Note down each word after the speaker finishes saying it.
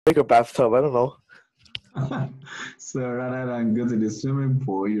bigger bathtub. I don't know. So rather than go to the swimming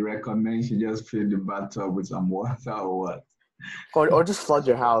pool, you recommend you just fill the bathtub with some water or what? Or just flood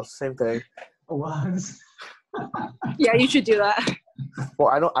your house. Same thing. What? Yeah, you should do that.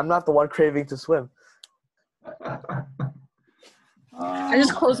 Well, I'm not the one craving to swim. I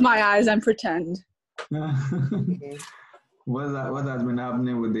just close my eyes and pretend. What has been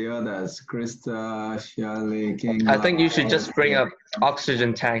happening with the others? Krista, Shirley, King. I think you should just bring up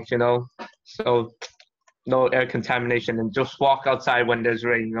oxygen tank, so no air contamination, and just walk outside when there's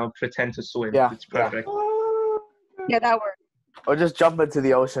rain, pretend to swim. Yeah, It's perfect. Yeah, that works. Or just jump into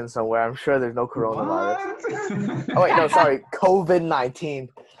the ocean somewhere. I'm sure there's no coronavirus. What? Oh wait, no, sorry, COVID-19.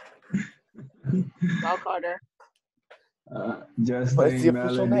 Well, Carter. What's the Justin,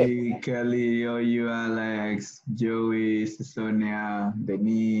 official Melody, Kelly, you, Alex, Joey, Sonia,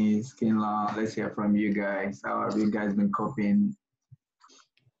 Denise, Kinlaw. Let's hear from you guys. How have you guys been coping?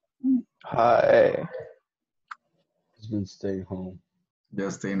 Hi. Just been staying home.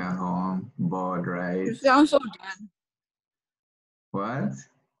 Just staying at home, bored, right? You sound so dead. What?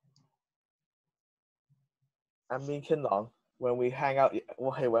 I mean, Kinlong, when we hung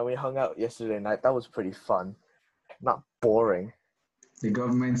out yesterday night, that was pretty fun. Not boring. The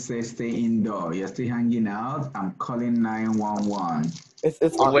government says stay indoor. You're still hanging out. I'm calling 911.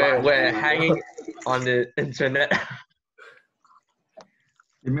 It's online. We're hanging on the internet.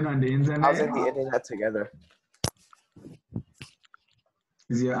 You mean on the internet? I was in the internet together.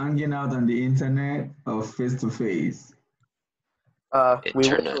 Is you hanging out on the internet or face to face? We went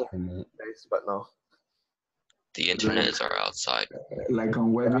Internet. to face, but no. The internet is our outside. Like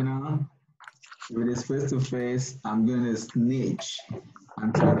on webinar? If it is face to face, I'm going to snitch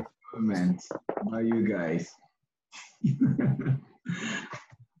and tell the government about you guys.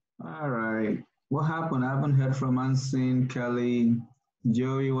 All right. What happened? I haven't heard from Ansin, Kelly,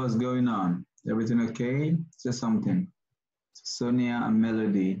 Joey. What's going on? Everything okay? Say something. Sonia and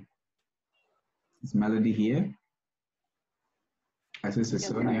Melody. Is Melody here? I say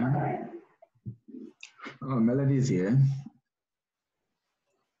Sonia. Oh, Melody is here.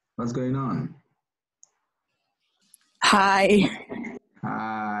 What's going on? Hi.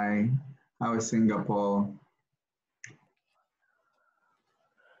 Hi. How is Singapore?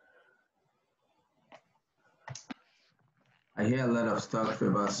 I hear a lot of stuff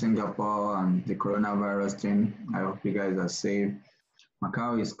about Singapore and the coronavirus thing. I hope you guys are safe.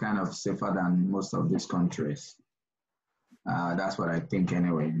 Macau is kind of safer than most of these countries. That's what I think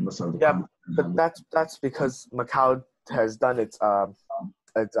anyway. Most of the Yeah, but that's because Macau has done its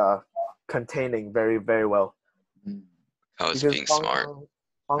containing very, very well. I was Because being smart.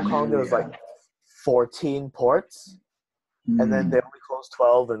 Hong Kong, there was like 14 ports, and then they only closed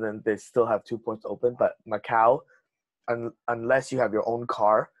 12, and then they still have 2 ports open. But Macau, unless you have your own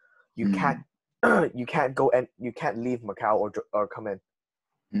car, you can't you can't go and you can't leave Macau or come in.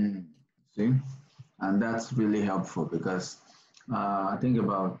 See, and that's really helpful because I think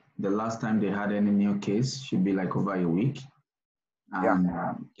about the last time they had any new case should be like over a week. And,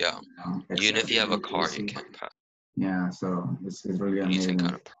 Yeah. Even if you have a car, you can't pass. Yeah, so this is really amazing.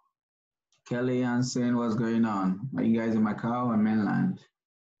 Kind of... Kelly and Sin, what's going on? Are you guys in Macau or mainland?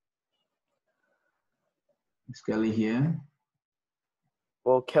 Is Kelly here?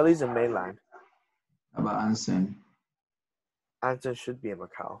 Well, Kelly's in mainland. How about Anson? Anson should be in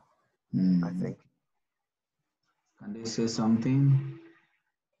Macau, I think. Can they say something?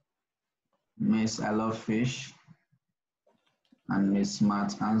 Miss I Love Fish and Miss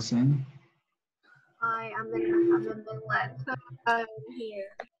Smart Anson. Hi, I'm in mainland. I'm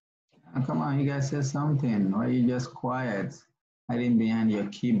here. Oh, come on, you guys say something. Why are you just quiet? Hiding behind your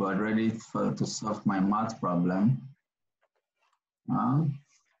keyboard, ready to solve my math problem.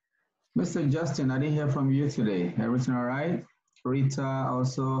 Mr. Justin, I didn't hear from you today. Everything all right? Rita,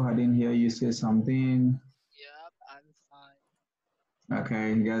 also, I didn't hear you say something. Yep, I'm fine.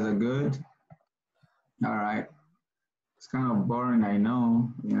 Okay, you guys are good? All right. It's kind of boring, I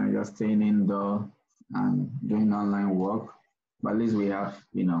know, just staying indoor and doing online work, but at least we have,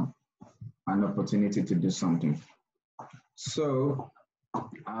 an opportunity to do something. So,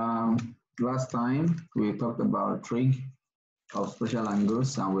 last time we talked about trig of special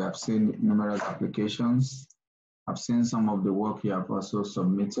angles, and we have seen numerous applications. I've seen some of the work you have also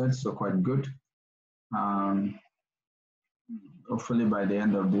submitted, so quite good. Hopefully by the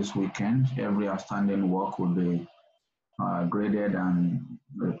end of this weekend, every outstanding work will be graded and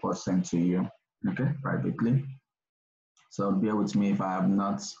report sent to you, okay, privately. So bear with me if I have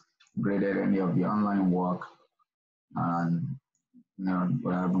not graded any of the online work and I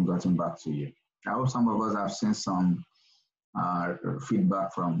haven't gotten back to you. I hope some of us have seen some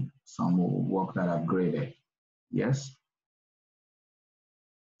feedback from some work that I've graded. Yes?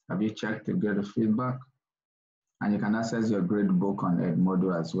 Have you checked to get the feedback? And you can access your grade book on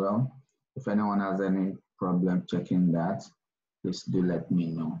Edmodo as well. If anyone has any problem checking that, please do let me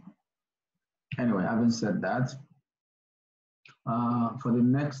know. Anyway, having said that, for the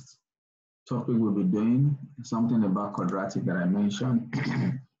next topic we'll be doing something about quadratic that I mentioned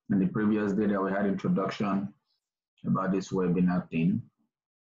in the previous day that we had introduction about this webinar thing.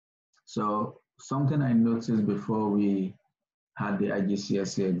 So something I noticed before we had the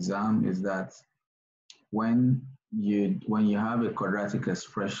IGCSE exam is that when you have a quadratic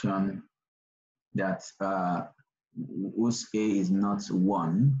expression that whose A is not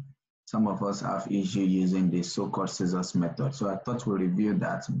 1, some of us have issue using the so-called scissors method. So I thought we'll review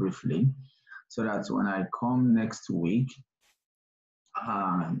that briefly so that when I come next week,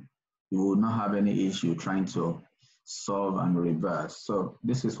 you will not have any issue trying to solve and reverse. So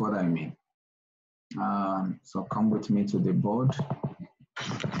this is what I mean. So come with me to the board.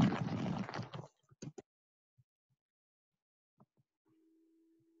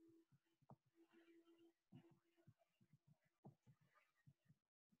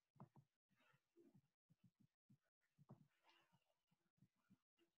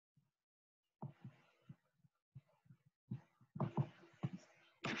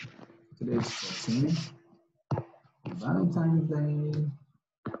 Today's 14th, Valentine's Day.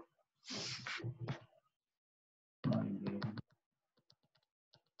 Friday,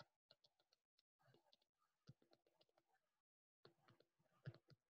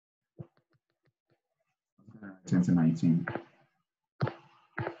 2019.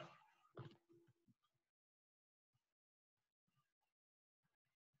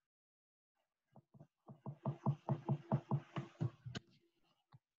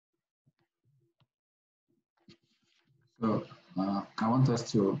 So I want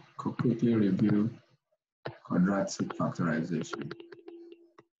us to quickly review quadratic factorization.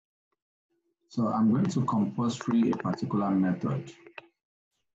 So I'm going to compulsory a particular method.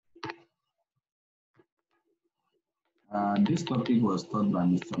 This topic was taught by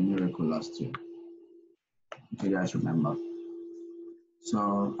Mr. Miracle last year, if you guys remember.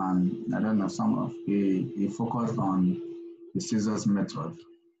 So I don't know, he focused on the scissors method,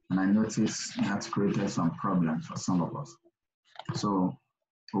 and I noticed that created some problems for some of us. So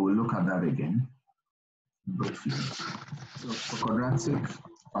we will look at that again briefly. So for quadratic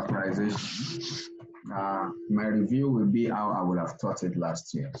factorization, my review will be how I would have taught it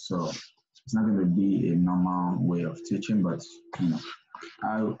last year. So it's not going to be a normal way of teaching, but you know,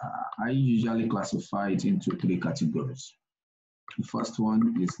 I usually classify it into 3 categories. The first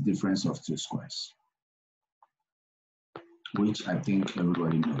one is difference of 2 squares, which I think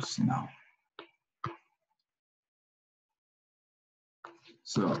everybody knows now.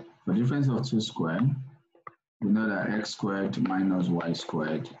 So for difference of 2 squared, we know that x squared minus y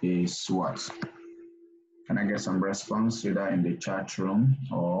squared is what? Can I get some response either in the chat room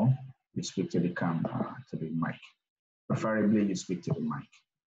or you speak to the camera, to the mic? Preferably you speak to the mic.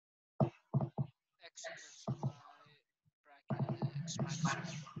 X plus y bracket x minus y.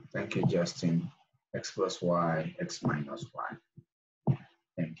 Thank you, Justin. X plus y, x minus y.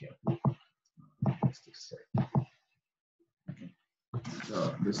 Thank you. Okay.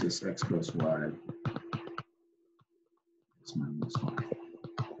 So this is x plus y, x minus y.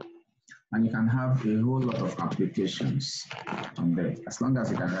 And you can have a whole lot of applications on there, as long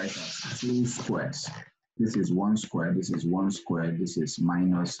as you can write as 2 squares. This is 1 square, this is 1 square, this is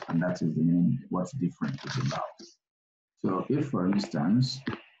minus, and that is the meaning what different is about. So if, for instance,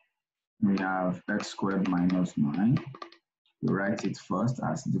 we have x squared minus 9, we write it first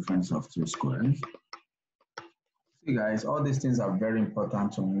as difference of 2 squares. See guys, all these things are very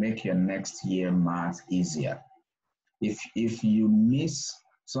important to make your next year math easier. If you miss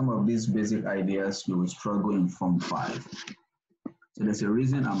some of these basic ideas, you will struggle in Form 5. So there's a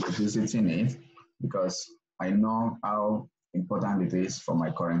reason I'm revisiting it, because I know how important it is for my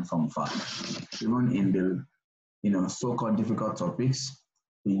current Form 5. Even in the so-called difficult topics,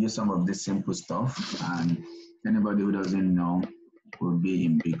 we use some of this simple stuff, and anybody who doesn't know will be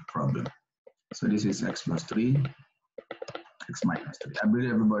in big problem. So this is x plus 3, x minus 3. I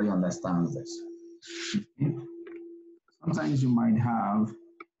believe everybody understands this. Sometimes you might have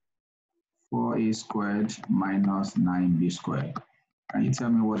 4a squared minus 9b squared. Can you tell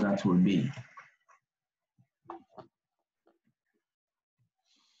me what that will be?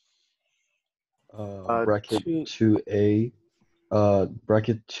 Bracket 2a,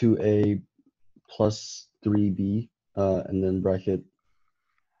 bracket 2a plus 3b, and then bracket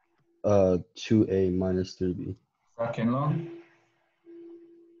 2a minus 3b. Tracking long?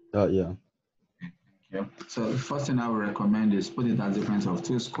 Yeah. Yep. So the first thing I would recommend is put it as difference of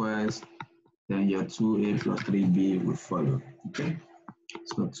two squares, then your 2a plus 3b will follow. Okay.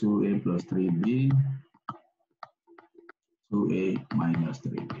 So 2a plus 3b, 2a minus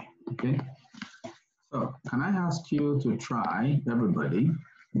 3b. Okay. So can I ask you to try, everybody,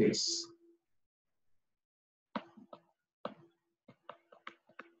 this?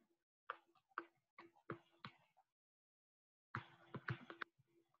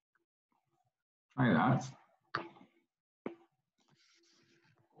 Try that.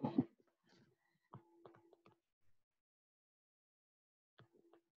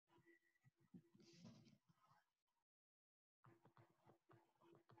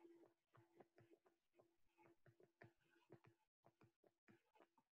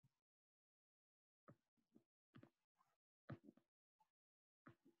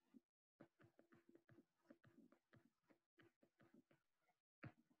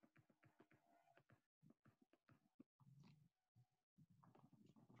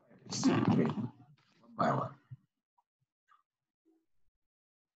 Okay. One by one.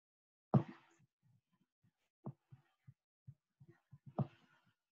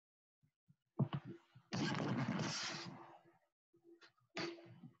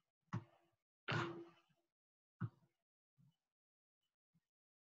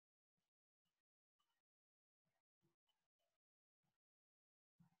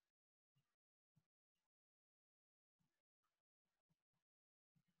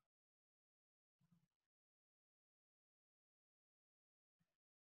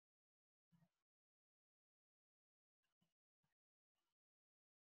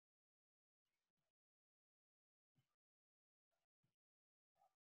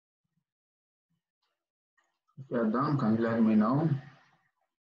 If you're done, can you let me know?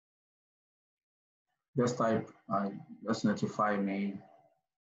 Just type, just notify me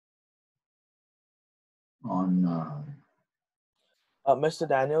on, Mr.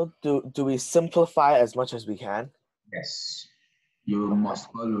 Daniel, do we simplify as much as we can? yes, you must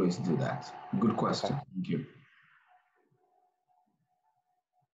always do that. Good question, Okay. thank you.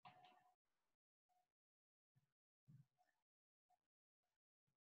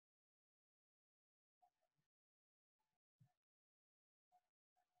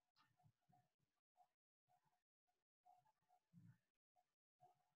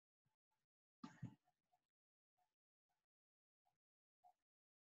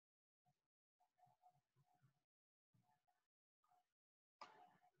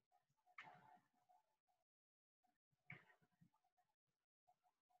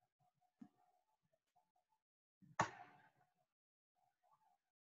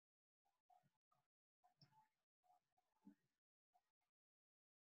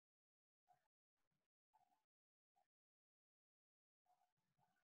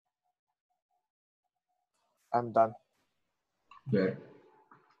 I'm done. Good.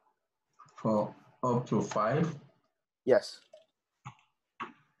 For up to 5, Yes.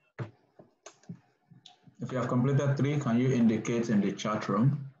 if you have completed 3, can you indicate in the chat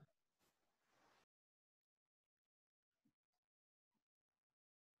room?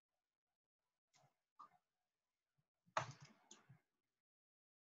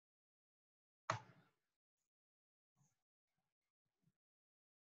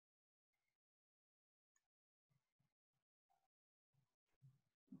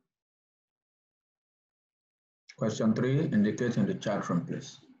 Question 3, indicate in the chat room,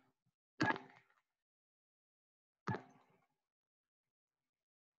 please.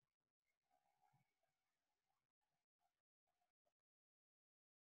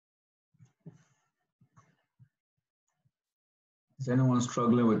 Is anyone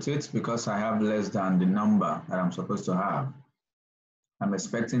struggling with it? Because I have less than the number that I'm supposed to have. I'm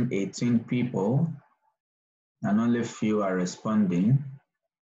expecting 18 people and only few are responding.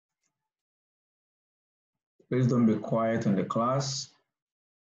 Please don't be quiet in the class.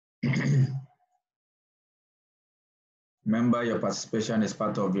 Remember, your participation is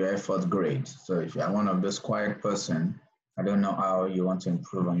part of your effort grade. So if you are one of those quiet person, I don't know how you want to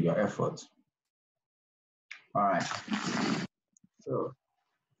improve on your effort. All right. So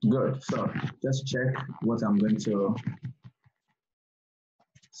good. So just check what I'm going to.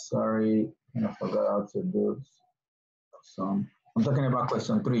 Sorry, I forgot how to do some. I'm talking about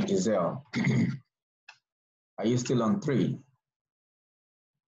question 3, Giselle. Are you still on 3?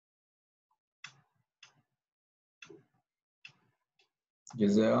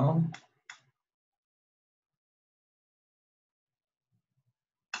 Giselle?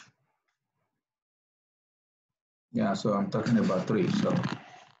 Yeah, so I'm talking about 3. So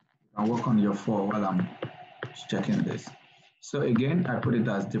I'll work on your 4 while I'm checking this. So again, I put it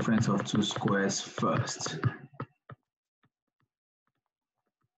as difference of two squares first.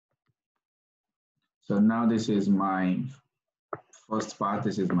 So now this is my first part,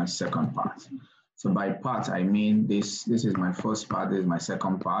 this is my second part. So by part, I mean this is my first part, this is my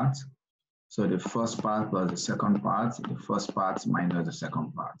second part. So the first part plus the second part, the first part minus the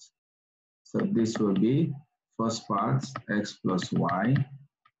second part. So this will be first part, x plus y,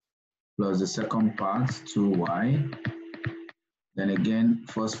 plus the second part, 2y. Then again,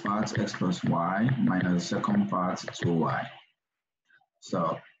 first part, x plus y, minus the second part, 2y.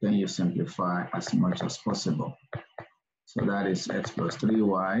 So then you simplify as much as possible. So that is x plus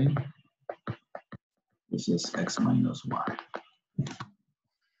 3y. This is x minus y.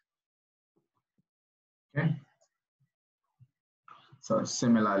 Okay. So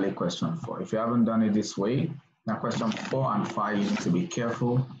similarly, question 4. If you haven't done it this way, now question 4 and 5, you need to be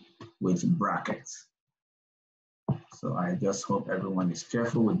careful with brackets. So I just hope everyone is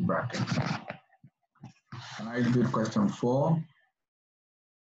careful with brackets. Can I do question 4?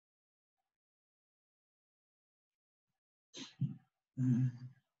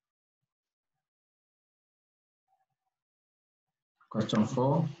 Question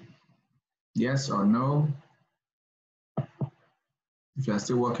 4, yes or no? If you're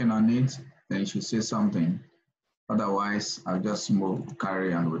still working on it, then you should say something. Otherwise, I'll just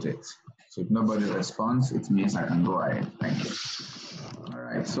carry on with it. So if nobody responds, it means I can go ahead. Thank you. All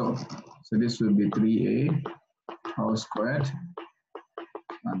right, so this will be 3a whole squared,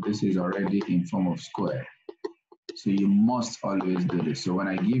 and this is already in form of square. So you must always do this. So when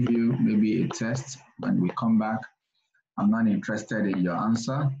I give you maybe a test, when we come back, I'm not interested in your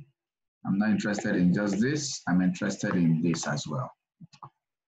answer. I'm not interested in just this. I'm interested in this as well.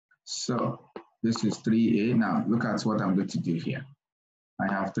 So this is 3a. Now look at what I'm going to do here.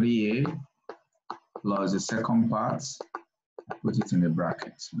 I have 3a plus the second part. I put it in the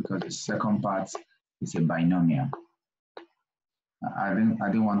brackets because the second part is a binomial. I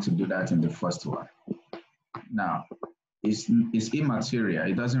didn't want to do that in the first one. Now, it's immaterial.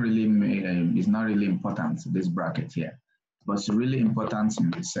 It doesn't really, it's not really important, this bracket here, but it's really important in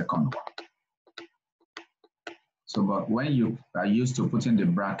the second one. So, but when you are used to putting the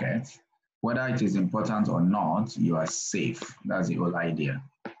bracket, whether it is important or not, you are safe. That's the whole idea.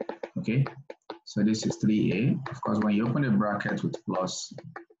 Okay, so this is 3a. Of course, when you open the bracket with plus,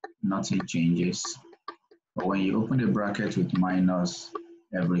 nothing changes. But when you open the bracket with minus,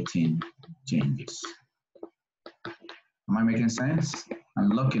 everything changes. Am I making sense?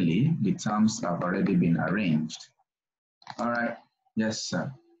 And luckily, the terms have already been arranged. All right. Yes,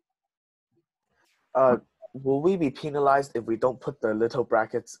 sir. Will we be penalized if we don't put the little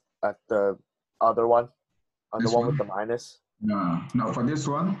brackets at the other one, on the one with the minus? No, for this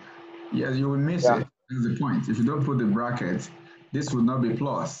one, yes, you will miss it. That's the point. If you don't put the bracket, this would not be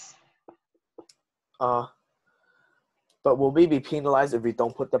plus. But will we be penalized if we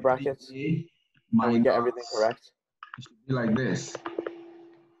don't put the brackets? And we get everything correct? It should be like this.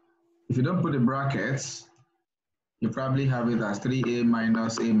 If you don't put the brackets, you probably have it as 3a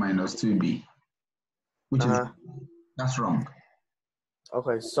minus a minus 2b, which is, that's wrong.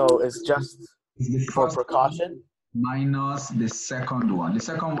 Okay, so it's just for precaution? Minus the second one. The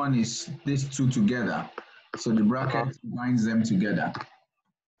second one is these two together. So the bracket binds them together.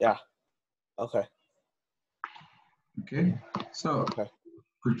 Yeah, okay. Okay, so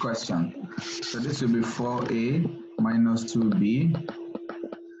good question. So this will be 4a minus 2b,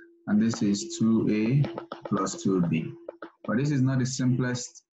 and this is 2a plus 2b. But this is not the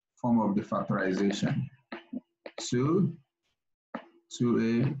simplest form of the factorization.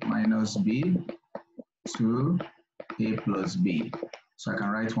 2a minus b, 2a plus b. So I can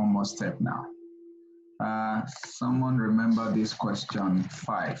write one more step now. Someone remember this question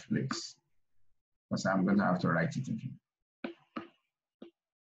 5, please, because I'm going to have to write it again.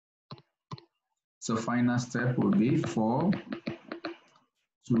 So final step will be 4,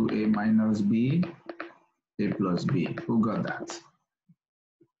 2a minus b, a plus b. Who got that?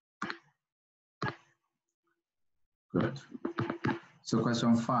 Good. So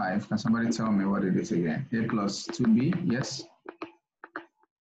question 5, can somebody tell me what it is again? A plus 2b, yes?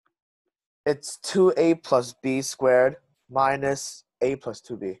 It's 2a plus b squared minus a plus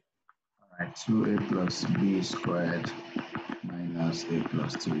 2b. All right, 2a plus b squared minus a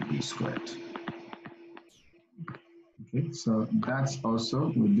plus 2b squared. Okay, so that's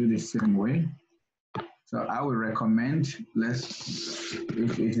also, we'll do the same way. So I would recommend,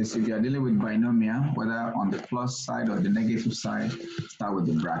 if you are dealing with binomial, whether on the plus side or the negative side, start with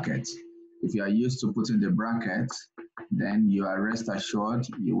the brackets. If you are used to putting the brackets, then you are rest assured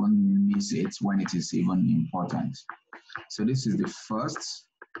you won't miss it when it is even important. So this is the first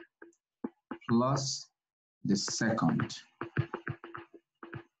plus the second.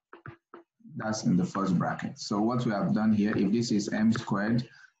 That's in the first bracket. So what we have done here, if this is m squared,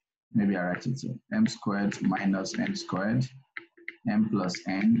 maybe I write it here, m squared minus m squared, m plus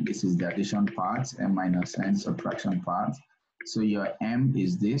n, this is the addition part, m minus n subtraction part. So your m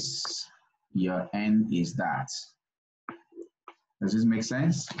is this, your n is that. Does this make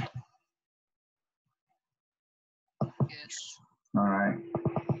sense? Yes. All right.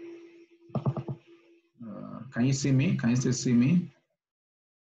 Can you see me? Can you still see me?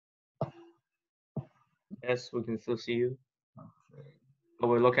 Yes, we can still see you. But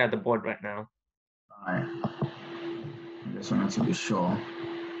we're looking at the board right now. All right. I just wanted to be sure.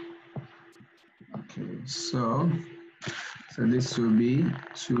 Okay, so this will be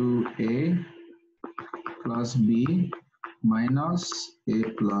 2a plus b minus a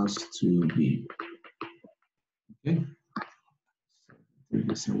plus 2b. Okay, take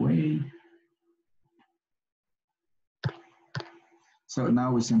this away. So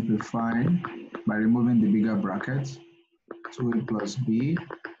now we simplify by removing the bigger bracket. 2a plus b,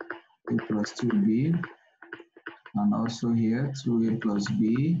 a plus 2b, and also here 2a plus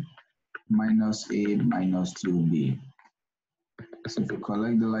b minus a minus 2b. So if you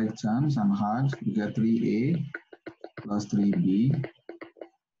collect the like terms and add, you get 3a plus 3b.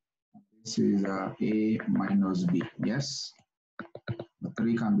 This is a minus b, yes? The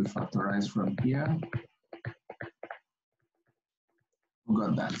 3 can be factorized from here. Who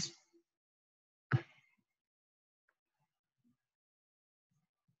got that?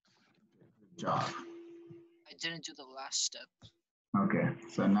 Good job. I didn't do the last step. Okay,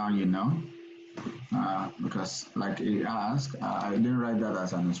 so now you know. Because like it asked, I didn't write that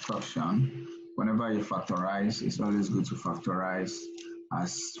as an instruction. Whenever you factorize, it's always good to factorize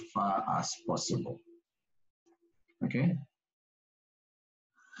as far as possible. Okay?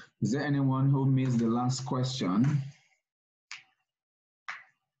 Is there anyone who missed the last question?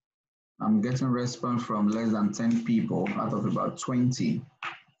 I'm getting response from less than 10 people out of about 20.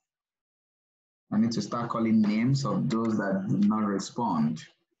 I need to start calling names of those that did not respond.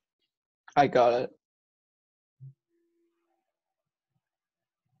 I got it.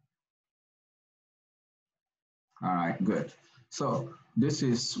 All right, good. So this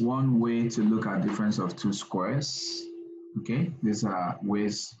is one way to look at difference of two squares. Okay, these are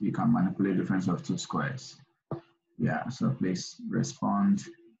ways you can manipulate difference of two squares. Yeah, so please respond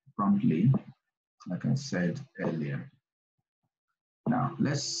promptly, like I said earlier. Now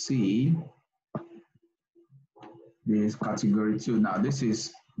let's see this category 2. Now this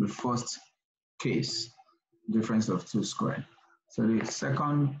is the first case, difference of two squares. So the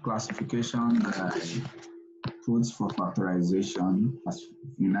second classification that I put for factorization as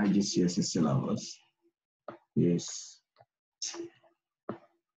in IGCSE syllabus is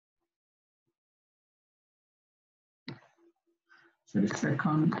so the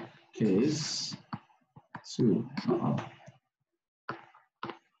second case 2.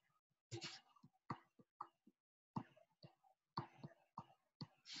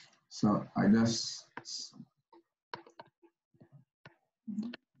 So I just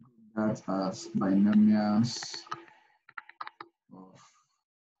that as binomials of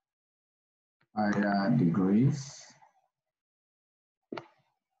higher degrees.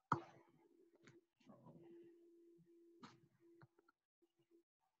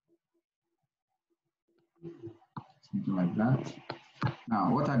 Something like that.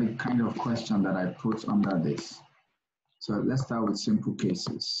 Now, what are the kind of questions that I put under this? So let's start with simple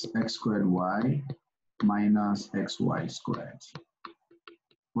cases. X squared y minus xy squared.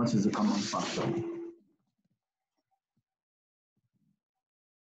 What is the common factor?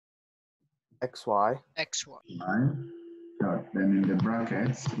 XY. XY. Right. So then in the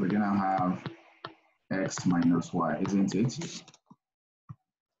brackets, we're gonna have x minus y, isn't it?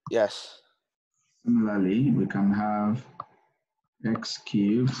 Yes. Similarly, we can have x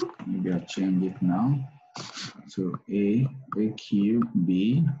cubed, maybe I'll change it now, to a cube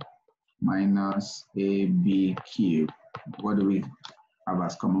b minus ab cube. What do we have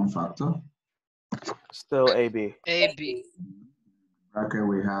as common factor? Still AB. AB. Bracket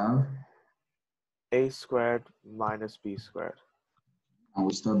we have, A squared minus B squared. and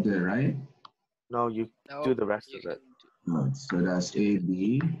we stop there, right? No, you No, do the rest you of it. Good. So that's ab,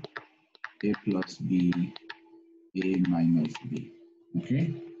 a plus b, a minus b.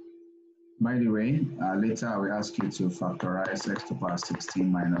 Okay. By the way, later I will ask you to factorize x to the power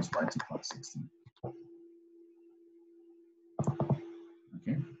 16 minus y to the power 16.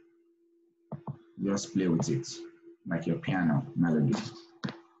 Okay. Just play with it. like your piano melody.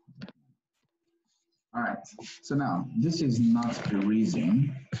 All right, so now this is not the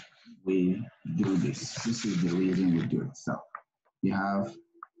reason we do this. This is the reason we do it. So you have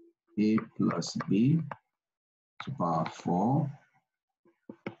a plus b to power 4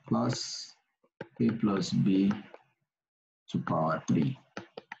 plus a plus b to power 3.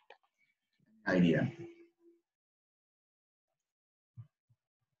 Idea.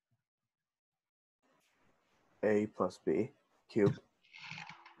 A plus B cubed.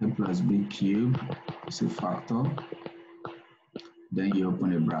 A plus b cubed is a factor. Then you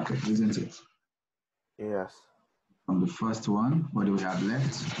open a bracket, isn't it? Yes. From the first one, what do we have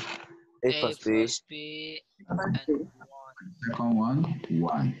left? A plus B And and 1. the second one,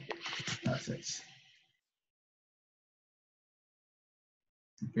 1. That's it.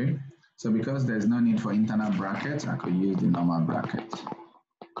 Okay, so because there's no need for internal brackets, I could use the normal bracket.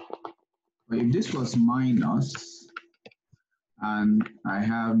 But if this was minus, and I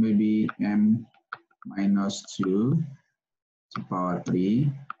have maybe m minus 2 to power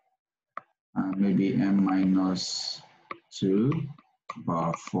 3, and maybe m minus 2 to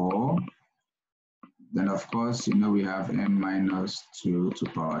power 4, then of course, you know we have m minus 2 to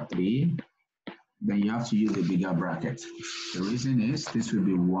power 3, then you have to use a bigger bracket. The reason is this will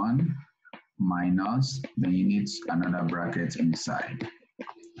be 1 minus, then you need another bracket inside.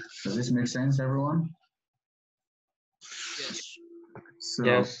 Does this make sense, everyone? Yes. So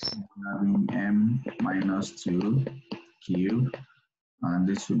Yes. having m minus 2 cubed, and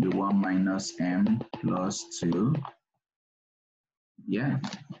this will be 1 minus m plus 2. Yeah.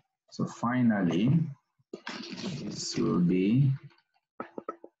 So finally, this will be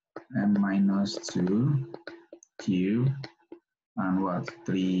m minus 2 cubed and what?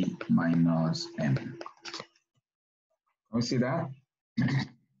 3 minus m. Can we see that?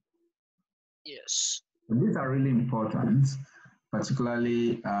 Yes. So these are really important,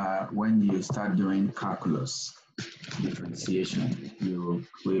 particularly when you start doing calculus differentiation. You're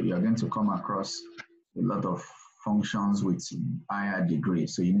going to come across a lot of functions with higher degree,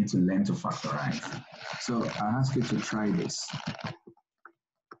 so you need to learn to factorize. So I ask you to try this.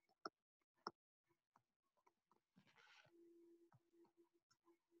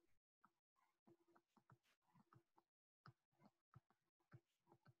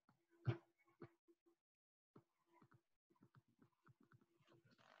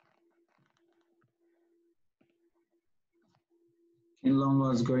 Kinlon,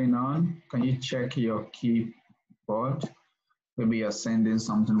 what's going on? Can you check your keyboard? Maybe you're sending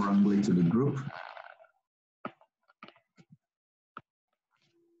something wrongly to the group.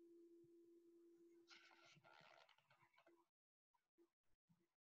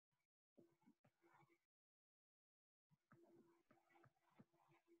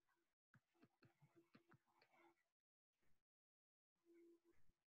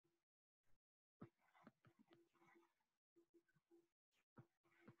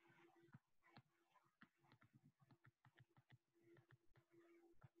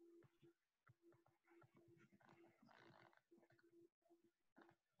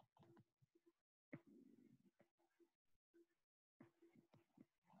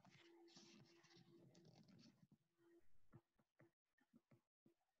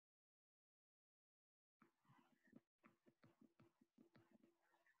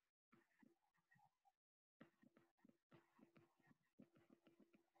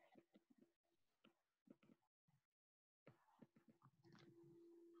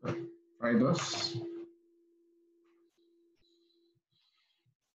 Try those.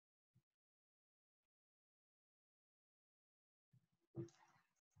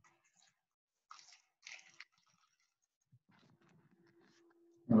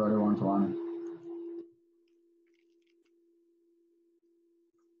 Anybody want one?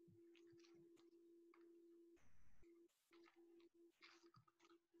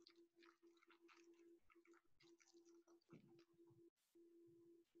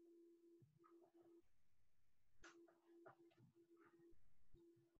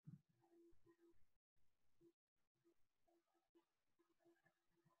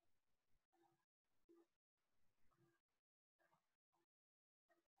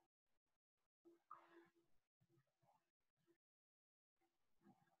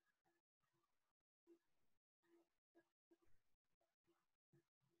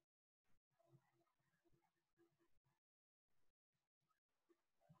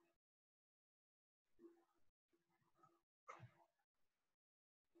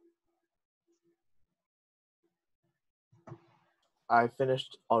 I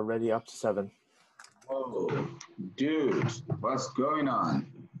finished already up to 7. Whoa, dude, what's going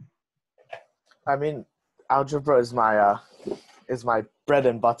on? I mean, Algebra is my bread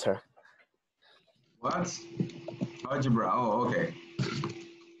and butter. What? Algebra. Oh, okay.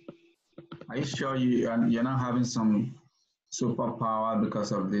 Are you sure you're not having some superpower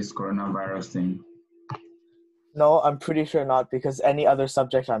because of this coronavirus thing? No, I'm pretty sure not, because any other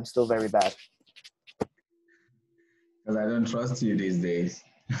subject I'm still very bad. Because I don't trust you these days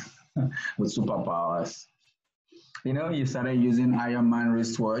with superpowers. You know, you started using Iron Man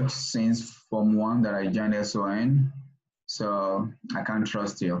wristwatch since Form 1 that I joined SON, so I can't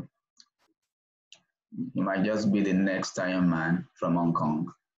trust you. You might just be the next Iron Man from Hong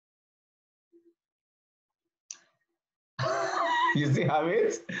Kong. You still have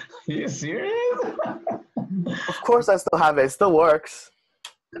it? Are you serious? Of course I still have it. It still works.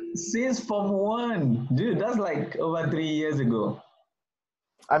 Since Form 1. Dude, that's like over 3 years ago.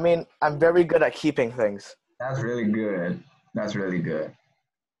 I mean, I'm very good at keeping things. That's really good. That's really good.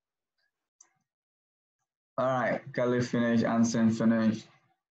 All right, Kelly finished, Anson finished.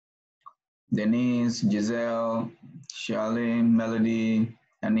 Denise, Giselle, Charlene, Melody,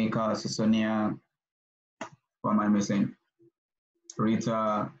 Anika, Sonia. What am I missing?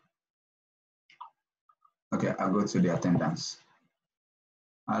 Rita. Okay, I'll go to the attendance.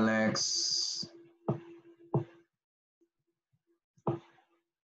 Alex.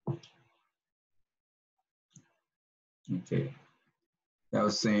 Okay. I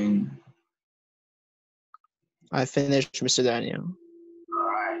was saying. I finished, Mr. Daniel. All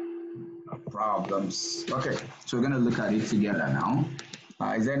right. No problems. Okay, so we're going to look at it together now.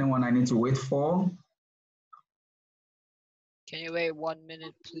 Is there anyone I need to wait for? Can you wait 1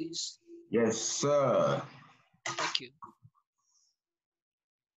 minute, please? Yes, sir. Thank you.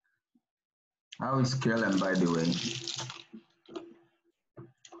 How is Kellen, by the way?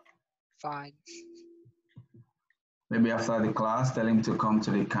 Fine. Maybe after the class, tell him to come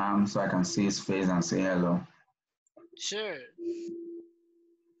to the cam so I can see his face and say hello. Sure.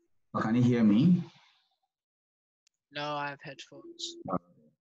 Oh, can you hear me? No, I have headphones.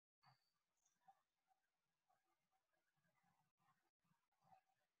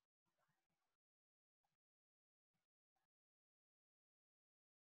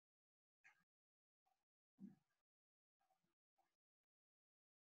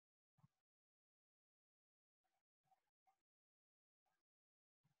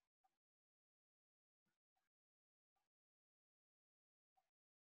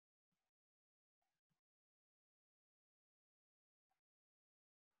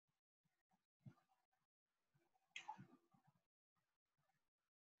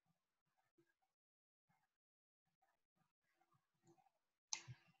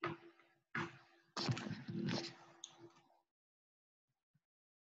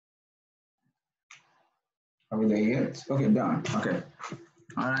 Are we there yet? Okay, done. Okay.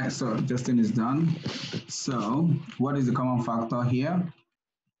 All right, so Justin is done. So what is the common factor here?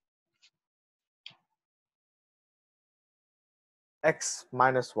 X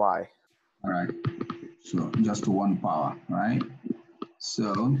minus Y. All right, so just one power, right?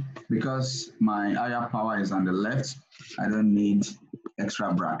 So because my higher power is on the left, I don't need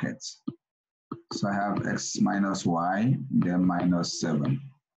extra brackets. So I have X minus Y, then minus 7.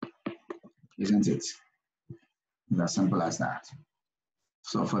 Isn't it? It's as simple as that.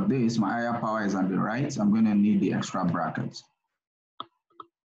 So for this, my higher power is on the right. I'm going to need the extra brackets.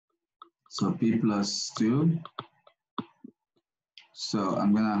 So P plus 2. So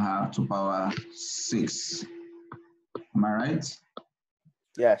I'm going to have 2 power 6. Am I right?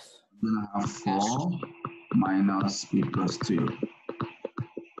 Yes. I'm going to have 4 minus P plus 2.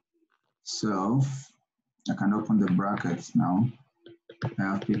 So I can open the brackets now. I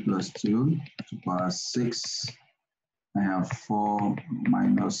have P plus 2 to power 6. I have 4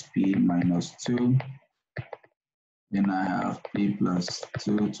 minus P minus 2. Then I have P plus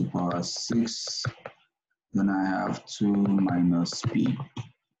 2 to power 6. Then I have 2 minus P.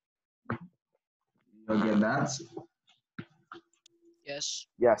 You get that? Yes.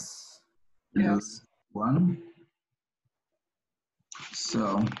 Yes. Yes. 1.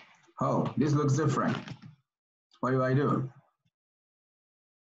 So, oh, this looks different. What do I do?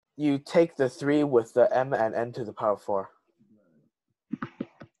 You take the 3 with the m and n to the power 4.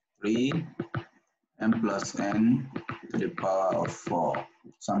 3 m plus n to the power of 4.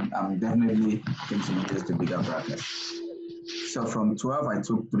 So I'm definitely going to use the bigger bracket. So from 12, I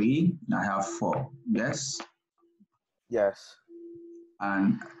took 3, I have 4. Yes? Yes.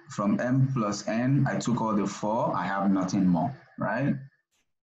 And from m plus n, I took all the 4, I have nothing more, right?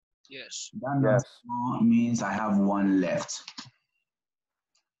 Yes. That nothing more means I have 1 left.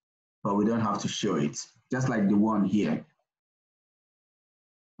 But we don't have to show it, just like the one here.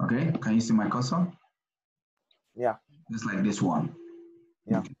 Okay, can you see my cursor? Yeah. Just like this one.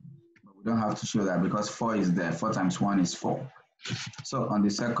 Yeah. Okay. But we don't have to show that because 4 is there. 4 times 1 is 4. So on the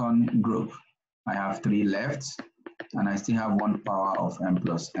second group, I have 3 left, and I still have 1 power of n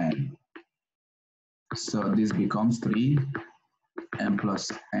plus n. So this becomes 3 n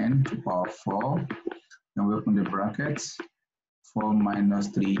plus n to power 4. Then we open the brackets. 4 minus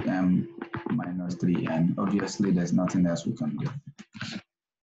 3m minus 3n. Obviously, there's nothing else we can do.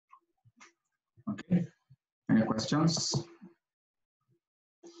 Okay. Any questions?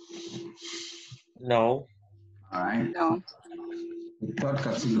 No. All right. No. The third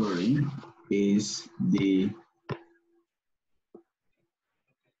category is the,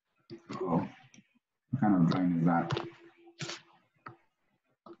 what kind of drawing is that?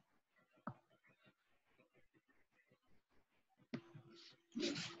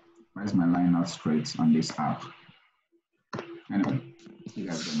 Why is my line not straight on this app? Anyway, you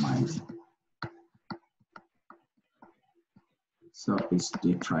guys don't mind. So it's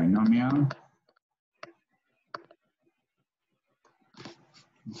the trinomial.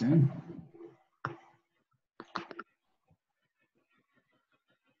 Okay.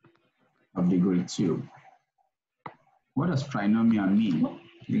 Of degree 2. What does trinomial mean?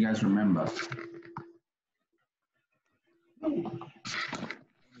 You guys remember?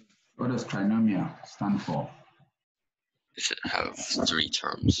 What does trinomial stand for? It should have 3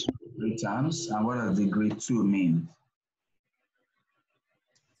 terms. 3 terms. And what does degree 2 mean?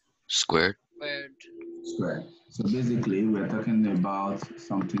 Squared. Squared. Squared. So basically, we're talking about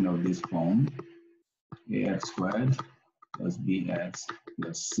something of this form. Ax squared plus bx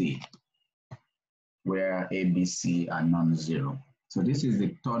plus c, where a, b, c are non-zero. So this is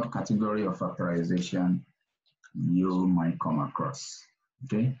the third category of factorization you might come across.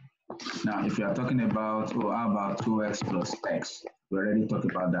 Okay. Now, if you are talking about, oh, how about 2x plus x? We already talked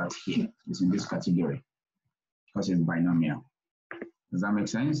about that here. It's in this category because it's binomial. Does that make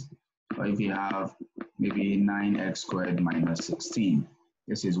sense? Or if you have maybe 9x squared minus 16,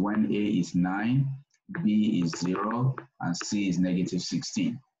 this is when a is 9, b is 0, and c is negative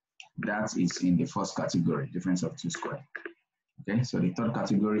 16. That is in the first category, difference of 2 squared. Okay, so the third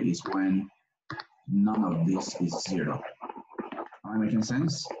category is when none of this is 0. Am I making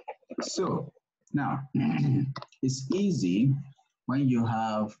sense? So now, it's easy when you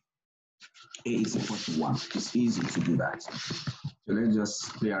have a is equal to 1. It's easy to do that. So let's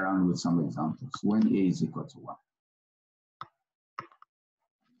just play around with some examples. When a is equal to 1.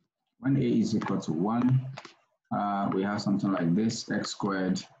 When a is equal to 1, we have something like this, x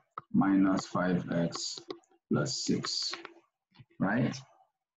squared minus 5x plus 6, right?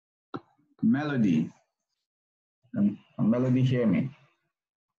 Melody, Melody, hear me?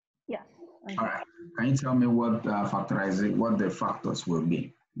 Yes. All right. Can you tell me what what the factors will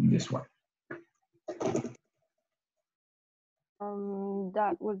be in this one?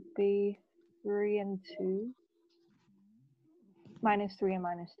 That would be 3 and 2. Minus 3 and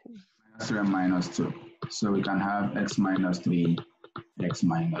minus 2. Minus 3 and minus 2. So we can have x minus 3, x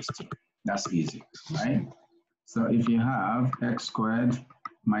minus 2. That's easy, right? So if you have x squared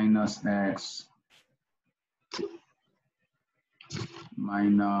minus x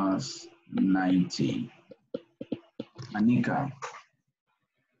minus 90. Anika.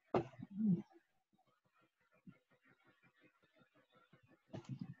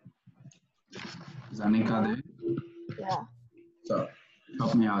 Is Anika there? Yeah. So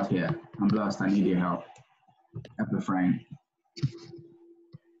help me out here. I'm lost. I need your help. Help a friend.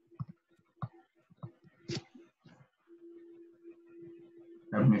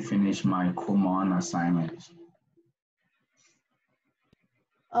 Help me finish my common assignment.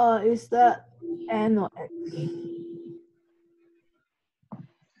 Is that n or x?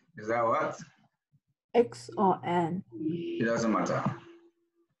 Is that what? X or n? It doesn't matter.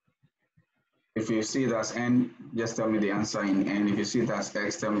 If you see it as n, just tell me the answer in n. If you see it as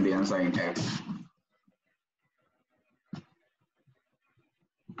x, tell me the answer in x.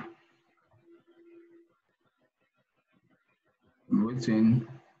 I'm waiting.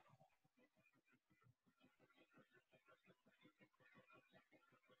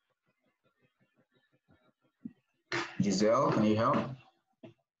 Giselle, can you help?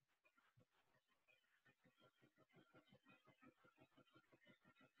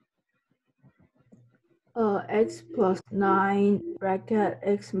 X plus 9 bracket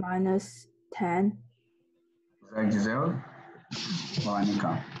x minus 10. Is that Giselle or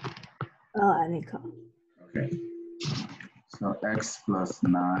Anika? Anika. Okay. So x plus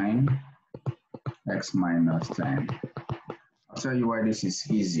 9, x minus 10. I'll tell you why this is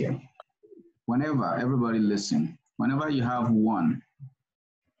easier. Whenever, everybody listen, whenever you have 1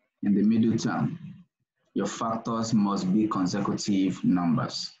 in the middle term, your factors must be consecutive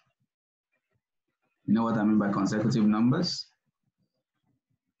numbers. You know what I mean by consecutive numbers?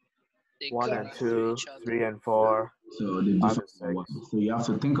 They 1 come and after 2, each other. 3 and 4, So they 5 differ and for what? 6. So you have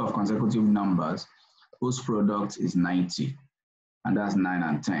to think of consecutive numbers whose product is 90, and that's 9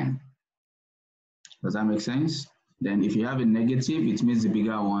 and 10. Does that make sense? Then if you have a negative, it means the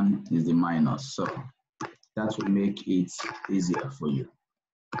bigger one is the minus. So that will make it easier for you.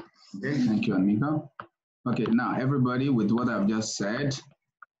 Okay, thank you, Anika. Okay, now everybody, with what I've just said,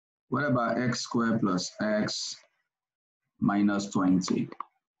 what about x squared plus x minus 20?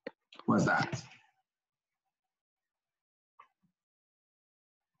 What's that?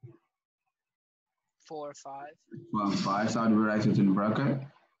 4 or 5. 4 and 5, so how do we write it in bracket?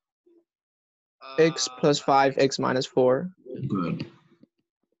 X plus 5, x minus 4. Good.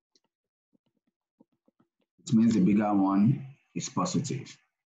 It means the bigger one is positive.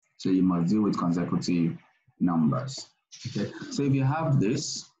 So you must deal with consecutive numbers. Okay, so if you have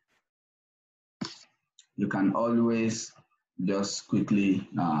this, you can always just quickly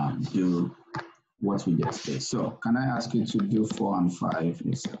do what we just did. So can I ask you to do 4 and 5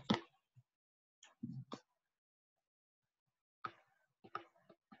 yourself?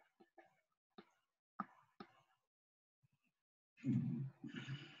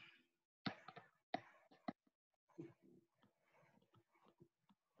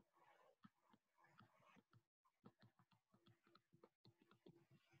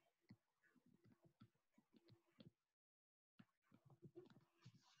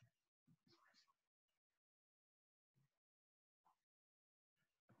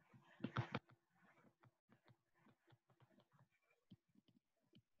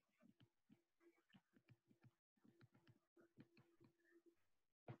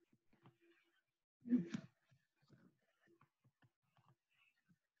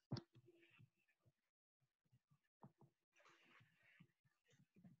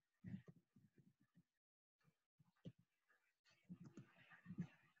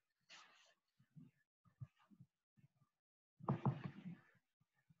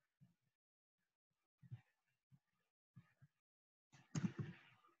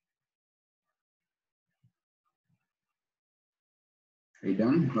 Are you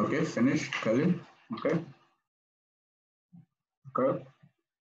done? Okay, finished, Kelly? Okay. Okay.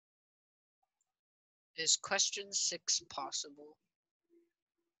 Is question 6 possible?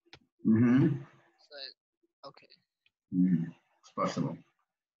 Mm-hmm. Okay. It's possible.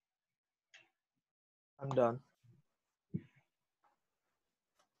 I'm done.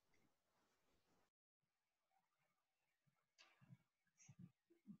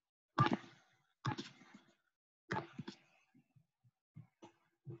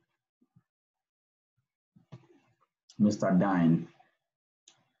 Mr. Dine.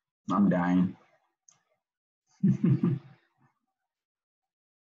 I'm dying.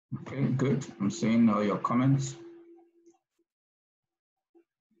 Okay, good. I'm seeing all your comments.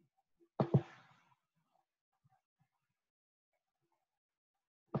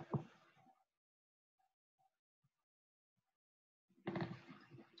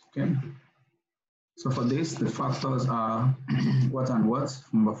 Okay. So for this, the factors are what and what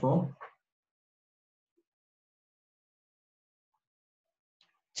from before?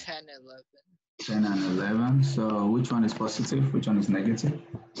 10, 11. 10 and 11. So which one is positive? Which one is negative?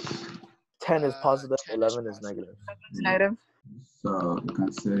 10 is positive, 10 is 11 is positive. negative. It's negative. So you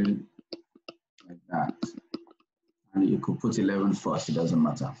can say like that. And you could put 11 first, it doesn't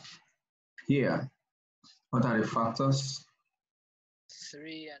matter. Here, what are the factors?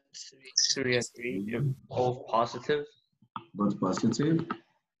 3 and 3. 3 and 3, if both positive. Both positive,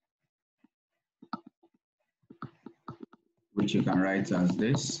 which you can write as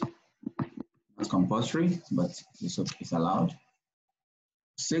this. Not compulsory, but it's allowed.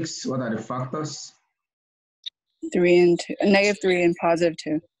 6, what are the factors? 3 and 2. Negative 3 and positive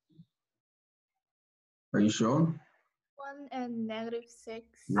 2. Are you sure? 1 and negative 6.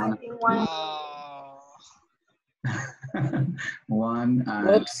 One. I think 1. Oh, 1 and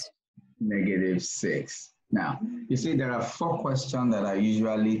Whoops. negative 6. Now, you see, there are 4 questions that I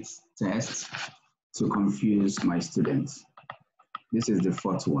usually test to confuse my students. This is the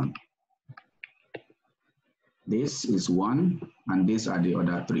 4th one. This is 1, and these are the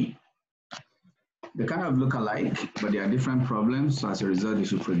other 3. They kind of look alike, but they are different problems, so as a result, they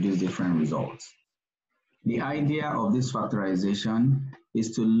should produce different results. The idea of this factorization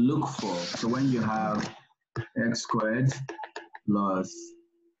is to look for, so when you have x squared plus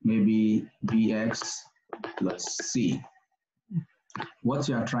maybe bx plus c, what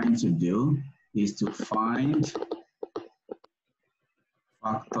you are trying to do is to find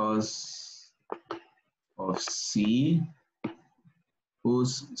factors of C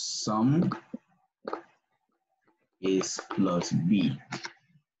whose sum is plus B.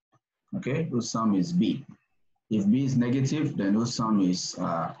 Okay, whose sum is B. If B is negative, then whose sum is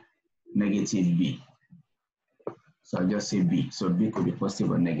negative B. So I just say B. So B could be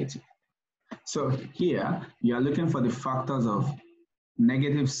positive or negative. So here, you are looking for the factors of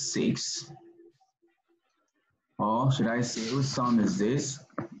 -6, or should I say whose sum is this,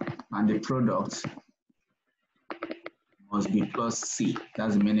 and the product must be plus C.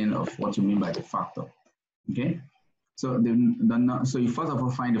 That's the meaning of what you mean by the factor. Okay? So so you first of all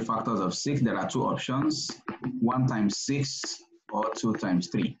find the factors of 6. There are two options, 1 times 6 or 2 times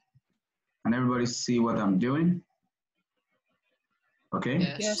 3. Can everybody see what I'm doing? Okay?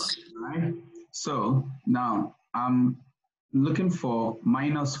 Yes. All right. So now I'm looking for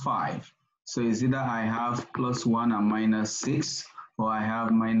 -5. So it's either I have +1 and -6, or I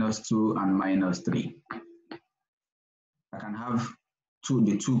have -2 and -3. I can have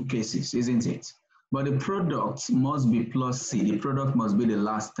the two cases, isn't it? But the product must be plus C. The product must be the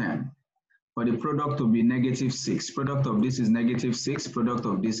last term. For the product to be -6, product of this is -6, product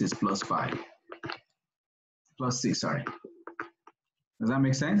of this is +5. +6, sorry. Does that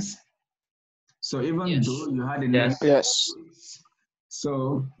make sense? So even though you had a Yes. Yes.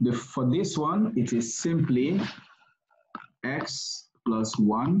 so for this one, it is simply x plus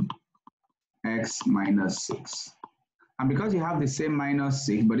 1, x minus 6. And because you have the same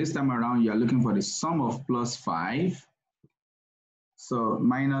 -6, but this time around you are looking for the sum of +5. So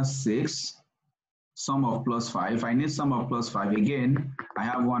 -6, sum of +5. If I need sum of +5 again, I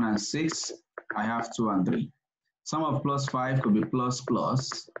have 1 and 6, I have 2 and 3. Sum of +5 could be plus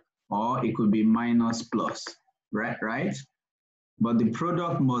plus, or it could be minus plus, right? But the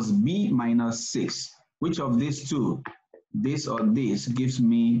product must be -6. Which of these two, this or this, gives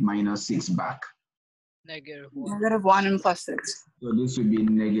me -6 back? -1. -1 and +6. So this would be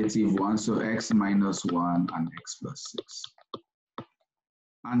 -1, so x minus 1 and x plus 6.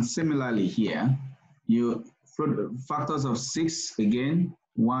 And similarly here, factors of 6 again,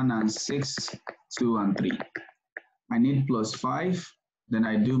 1 and 6, 2 and 3. I need +5, then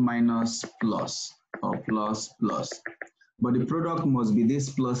I do minus plus or plus plus. But the product must be this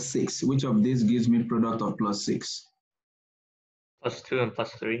 +6. Which of these gives me product of +6? +2 and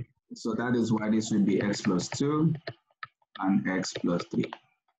 +3. So that is why this will be x plus 2 and x plus 3.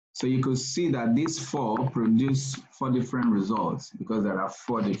 So you could see that these 4 produce 4 different results because there are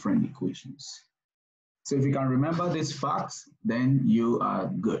 4 different equations. So if you can remember this fact, then you are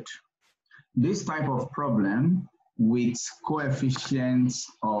good. This type of problem with coefficients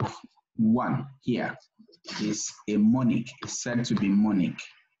of 1 here is a monic, is said to be monic.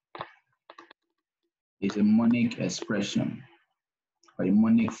 It's a monic expression or a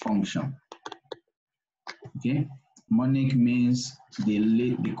monic function. Okay, monic means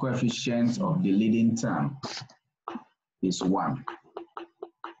the coefficient of the leading term is 1.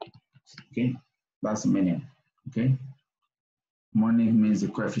 Okay, that's the meaning. Okay, monic means the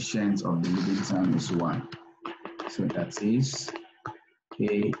coefficient of the leading term is 1. So that is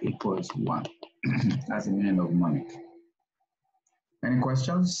k equals 1. That's the meaning of monic. Any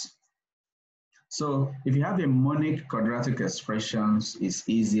questions? So if you have a monic quadratic expressions, it's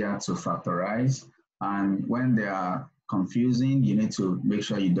easier to factorize. And when they are confusing, you need to make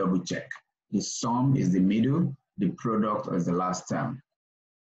sure you double check. The sum is the middle, the product is the last term.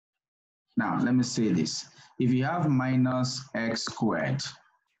 Now, let me say this. If you have minus x squared,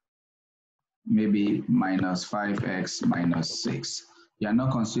 maybe minus 5x minus 6, you are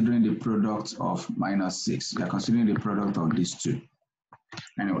not considering the product of -6. You are considering the product of these two.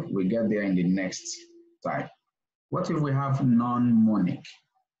 Anyway, we get there in the next slide. What if we have non-monic?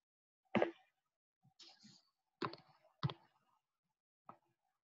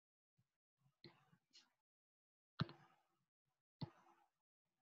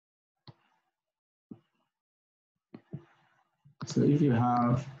 So if you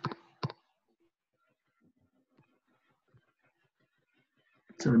have,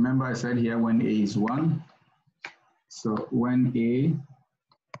 so remember I said here when A is 1, so when A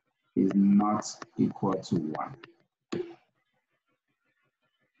is not equal to 1.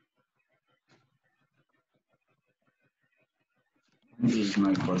 A is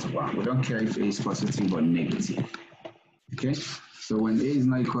not equal to 1. We don't care if A is positive or negative. Okay, so when A is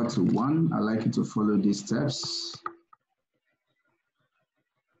not equal to 1, I'd like you to follow these steps.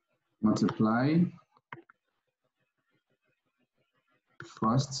 Multiply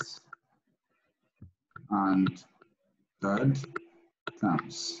first and third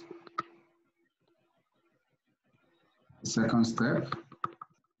terms. Second step,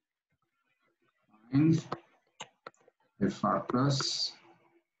 find the factors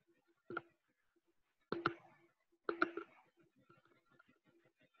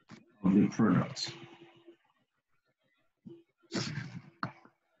of the product.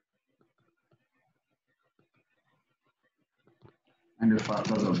 And the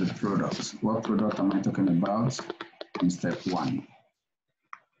factors of the product. What product am I talking about in step 1?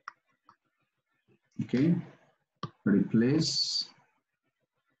 Okay, replace.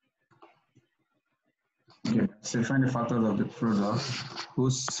 Okay, so find the factors of the product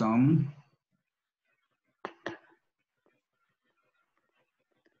whose sum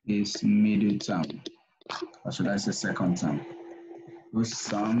is middle term, or should I say second term? Whose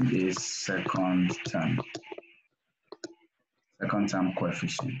sum is second term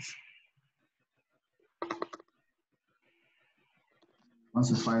coefficient. Once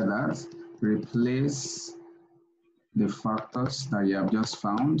you find that, replace the factors that you have just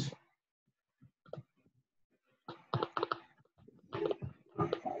found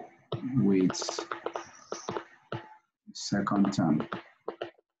with second term.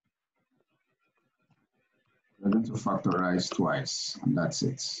 We're going to factorize twice, and that's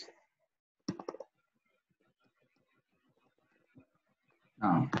it.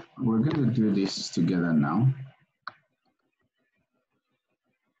 Now, we're going to do this together now.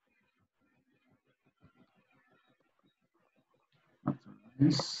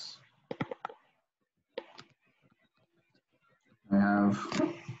 Factorize. I have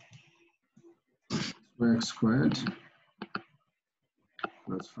 2x squared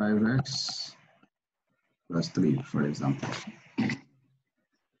plus 5x plus 3, for example.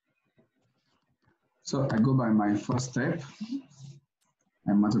 So I go by my first step.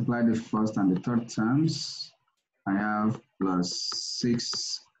 I multiply the first and the third terms. I have plus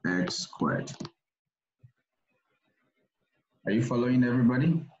 6x squared. Are you following,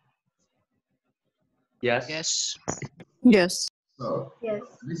 everybody? Yes. Yes. Yes. So Yes.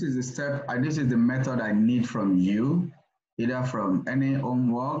 this is the step, this is the method I need from you, either from any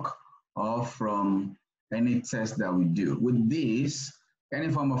homework or from any test that we do. With this, any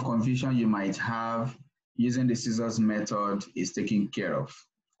form of confusion you might have using the scissors method is taken care of.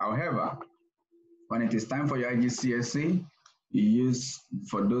 However, when it is time for your IGCSE, you use,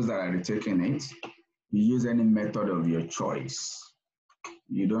 for those that are retaking it, you use any method of your choice.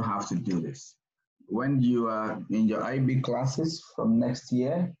 You don't have to do this. When you are in your IB classes from next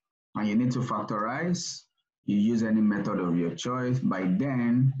year and you need to factorize, you use any method of your choice. By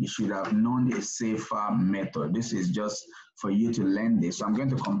then, you should have known a safer method. This is just for you to learn this. So I'm going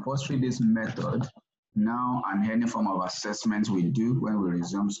to compulsory this method now and any form of assessment we do when we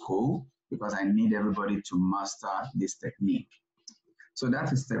resume school, because I need everybody to master this technique. So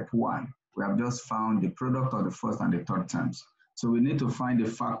that is step 1. We have just found the product of the first and the third terms. So we need to find the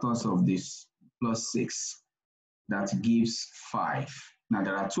factors of this plus 6 that gives 5. Now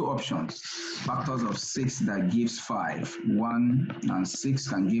there are 2 options. Factors of 6 that gives 5. 1 and 6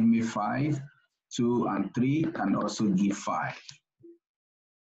 can give me 5. 2 and 3 can also give 5.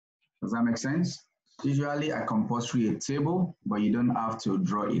 Does that make sense? Usually I compulsory a table, but you don't have to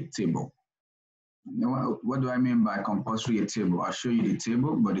draw a table. What do I mean by compulsory a table? I'll show you the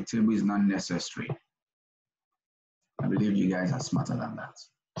table, but the table is not necessary. I believe you guys are smarter than that.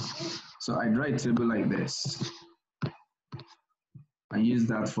 So I draw a table like this. I use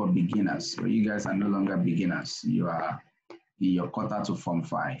that for beginners, but you guys are no longer beginners. You are in your quarter to form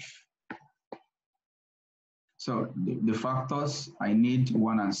 5. So the factors, I need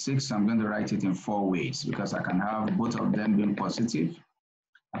 1 and 6. So I'm going to write it in 4 ways because I can have both of them being positive.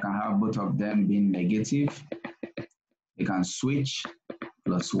 I can have both of them being negative. You can switch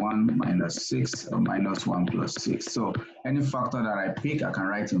plus 1 minus 6 or minus 1 plus 6. So any factor that I pick, I can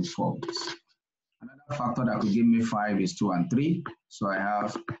write in 4 ways. Another factor that could give me 5 is 2 and 3. So I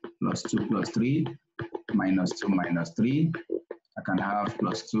have plus 2 plus 3, minus 2 minus 3. I can have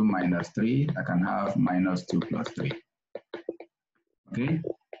plus 2 minus 3. I can have minus 2 plus 3. Okay?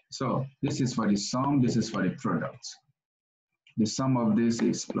 So this is for the sum, this is for the product. The sum of this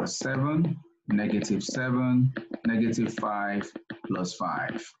is plus 7, negative 7, negative 5, plus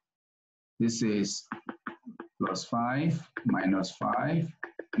 5. This is plus 5, minus 5,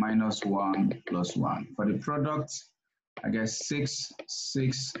 minus 1, plus 1. For the product, I get 6,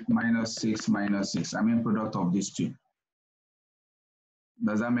 6, minus 6, minus 6. I mean product of these 2.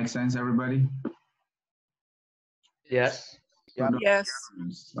 Does that make sense, everybody? Yes. Yep. Yes.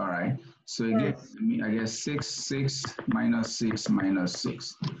 All right. So again, I guess 6, 6, minus 6, minus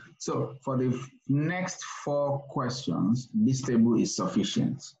 6. So for the next 4 questions, this table is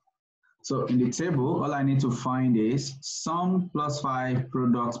sufficient. So in the table, all I need to find is sum plus 5,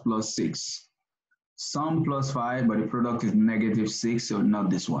 product plus 6. Sum plus 5, but the product is -6, so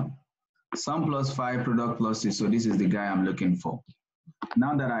not this one. Sum plus 5, product plus 6, so this is the guy I'm looking for.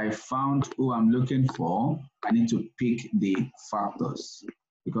 Now that I found who I'm looking for, I need to pick the factors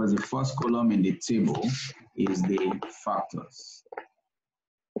because the first column in the table is the factors.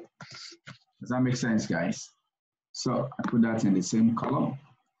 Does that make sense, guys? So I put that in the same column.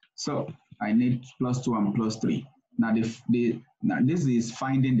 So I need +2 and +3. Now, now this is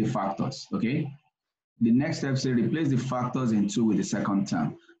finding the factors, okay? The next step is replace the factors in 2 with the second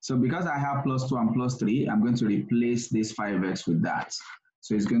term. So because I have +2 and +3, I'm going to replace this 5x with that.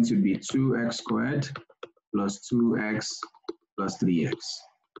 So it's going to be 2x squared plus 2x plus 3x.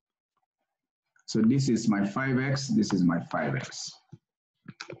 So this is my 5x, this is my 5x.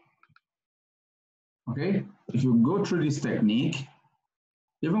 Okay, if you go through this technique,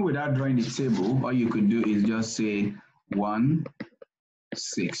 even without drawing the table, all you could do is just say 1,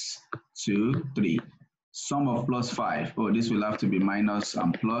 6, 2, 3. Sum of +5. Oh, this will have to be minus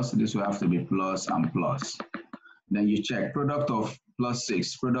and plus. This will have to be plus and plus. Then you check product of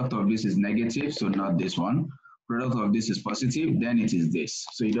 +6. Product of this is negative, so not this one. Product of this is positive, then it is this.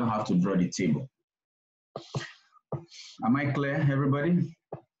 So you don't have to draw the table. Am I clear, everybody?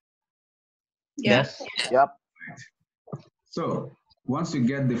 Yes. Yep. So once you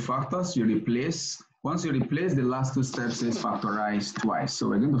get the factors, you replace. Once you replace, the last 2 steps is factorize twice. So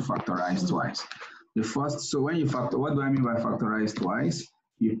we're going to factorize twice. The first, so when you factor, what do I mean by factorize twice?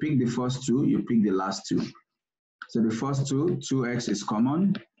 You pick the first 2, you pick the last 2. So the first 2, 2x is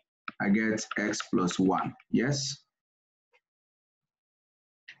common. I get x plus 1, yes?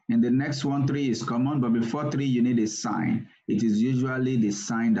 And the next one, 3 is common, but before 3, you need a sign. It is usually the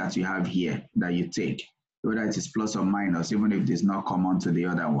sign that you have here that you take, whether it is plus or minus, even if it is not common to the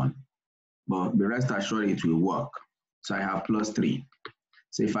other one. But the rest assured it will work. So I have +3.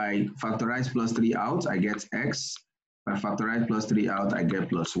 So if I factorize +3 out, I get x. If I factorize +3 out, I get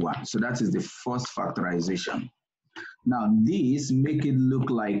 +1. So that is the first factorization. Now this make it look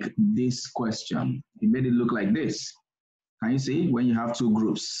like this question. It made it look like this. Can you see when you have 2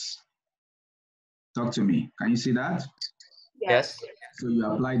 groups? Talk to me. Can you see that? Yes. So you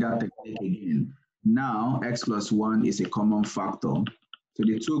apply that technique again. Now x plus 1 is a common factor to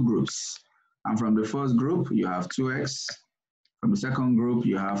the 2 groups. And from the first group, you have 2x. From the second group,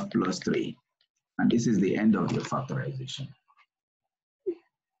 you have +3. And this is the end of your factorization.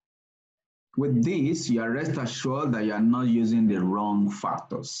 With this, you are rest assured that you are not using the wrong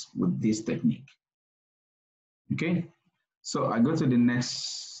factors with this technique. Okay? So I go to the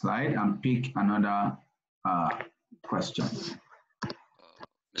next slide and pick another question.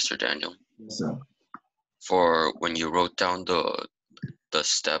 Mr. Daniel, Yes, sir. for when you wrote down the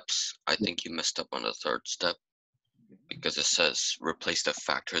steps, I think you messed up on the 3rd step because it says replace the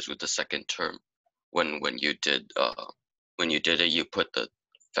factors with the second term. When you did it, you put the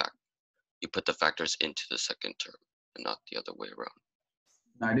factors into the second term and not the other way around.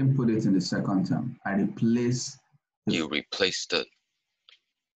 I didn't put it in the second term. I replaced. You replaced the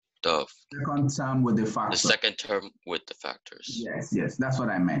second term with the factors. The second term with the factors. Yes, that's what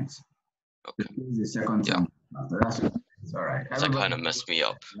I meant. Okay. Replace the second term. Yeah. That's what it's all right. That kind of messed me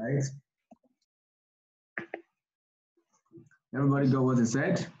up. Right? Everybody got what it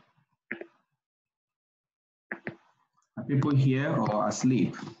said? Are people here or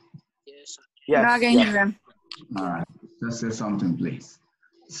asleep? Yes. Yes. No, I can hear them. All right. Just say something, please.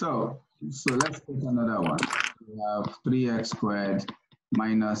 So let's take another one. We have 3x squared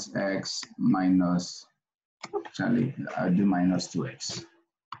minus x minus, Charlie, I'll do minus 2x.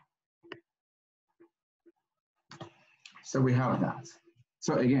 So we have that.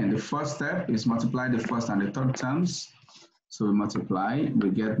 So again, the first step is multiply the first and the third terms. So we multiply, we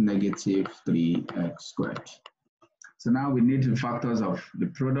get negative 3x squared. So now we need the factors of the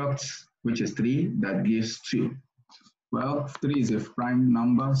product, which is 3, that gives 2. Well, 3 is a prime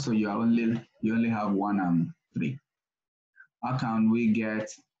number, so you only have 1 and 3. How can we get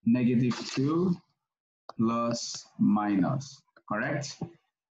negative 2 plus minus, correct?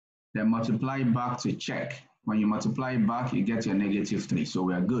 Then multiply back to check. When you multiply back, you get your negative 3. So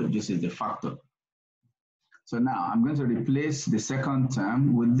we are good. This is the factor. So now I'm going to replace the second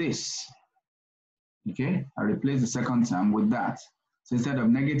term with this. Okay, I replace the second term with that. So instead of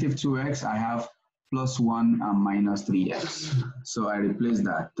negative 2x, I have plus 1 and minus 3x. So I replace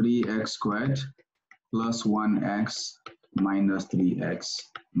that 3x squared plus 1x minus 3x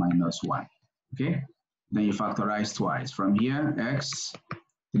minus 1. Okay, then you factorize twice. From here, x,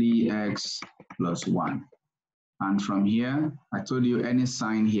 3x plus 1. And from here, I told you any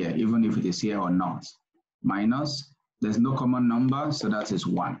sign here, even if it is here or not. Minus, there's no common number, so that is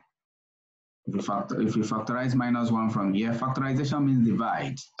 1. If you factorize minus 1 from here, factorization means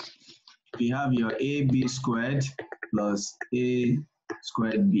divide. If you have your AB squared plus A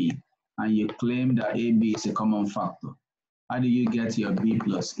squared B, and you claim that AB is a common factor, how do you get your B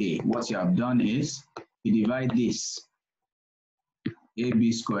plus A? What you have done is you divide this,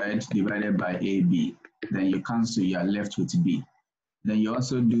 AB squared divided by AB. Then you cancel, you are left with B. Then you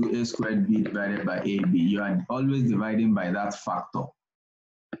also do A squared B divided by AB. You are always dividing by that factor.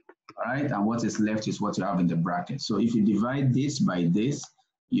 All right, and what is left is what you have in the bracket. So if you divide this by this,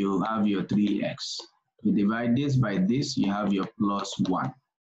 you have your 3x. If you divide this by this, you have your plus 1.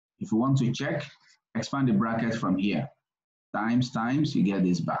 If you want to check, expand the bracket from here. Times, you get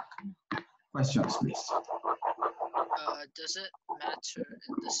this back. Questions, please. Does it matter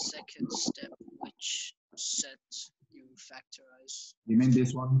in the second step which set you factorize? You mean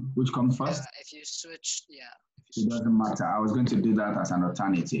this one, which comes first? If you switch, It doesn't matter. I was going to do that as an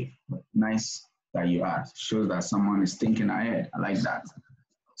alternative. But nice that you asked. Shows that someone is thinking ahead. I like that.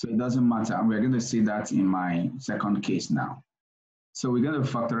 So it doesn't matter. We're going to see that in my second case now. So we're going to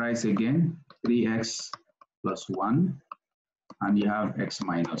factorize again, 3x plus 1, and you have x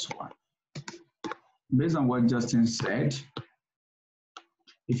minus 1. Based on what Justin said,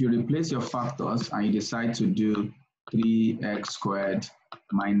 if you replace your factors and you decide to do 3x squared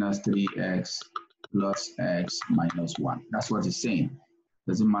minus 3x plus x minus 1, that's what it's saying.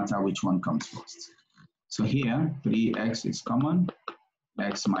 Doesn't matter which one comes first. So here, 3x is common,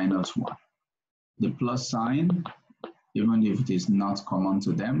 x minus 1. The plus sign, even if it is not common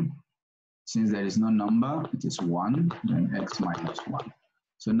to them, since there is no number, it is 1, then x minus 1.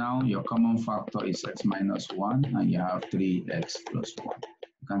 So now your common factor is x minus 1, and you have 3x plus 1.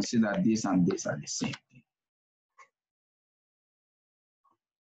 You can see that this and this are the same thing.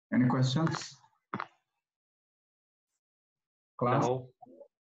 Any questions? Class? No.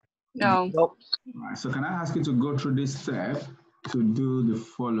 No. Nope. All right, so can I ask you to go through this step to do the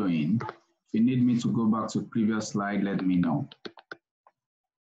following? If you need me to go back to previous slide, let me know.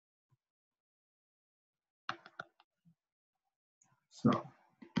 So,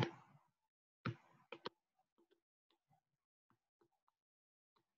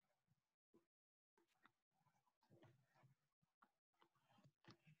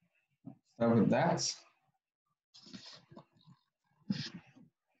 start with that.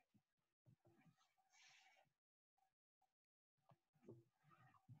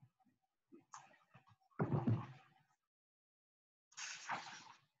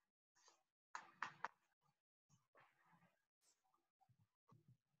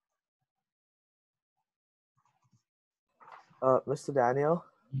 Mr. Daniel.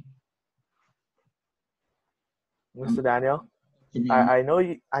 Mr. Daniel, Mhm.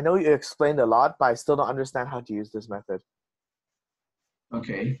 I know you explained a lot, but I still don't understand how to use this method.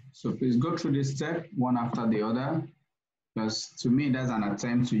 Okay, so please go through this step one after the other, because to me, that's an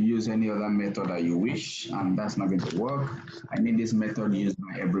attempt to use any other method that you wish, and that's not going to work. I need this method used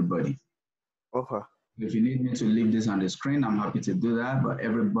by everybody. Okay. If you need me to leave this on the screen, I'm happy to do that, but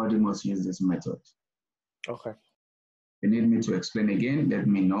everybody must use this method. Okay. If you need me to explain again, let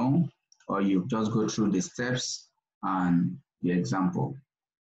me know, or you just go through the steps and the example.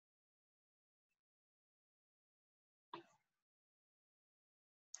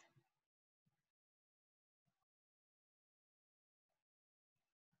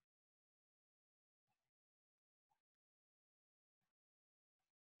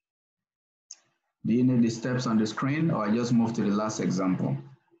 Do you need the steps on the screen, or I just move to the last example?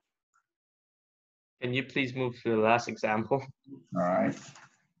 Can you please move to the last example? All right.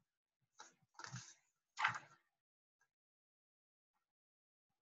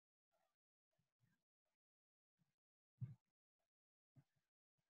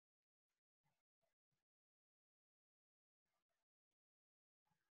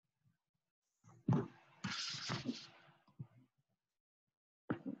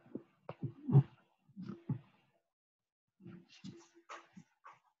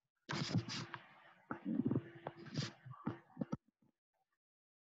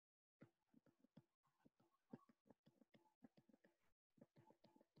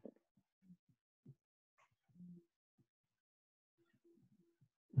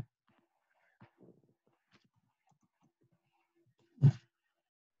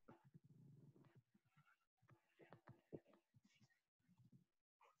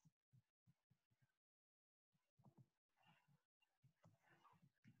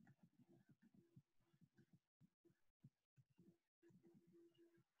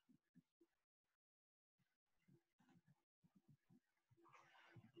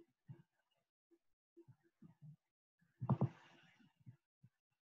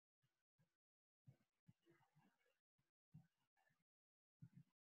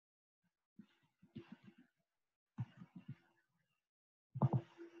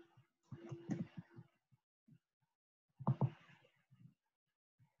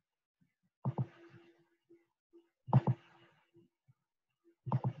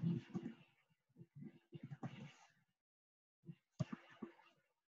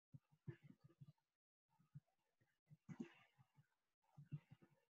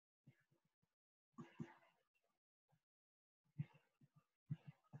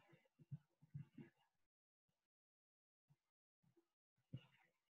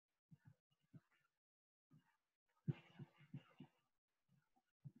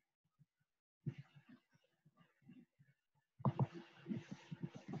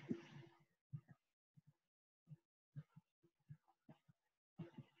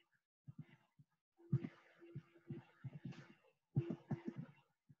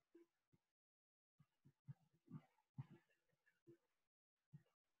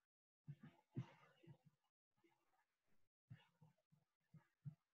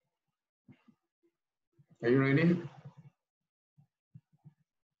 Are you ready?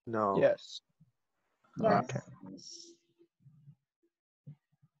 No. Yes. Yes. Okay.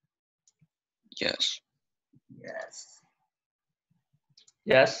 Yes. Yes.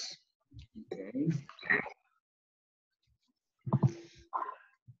 Yes. Okay.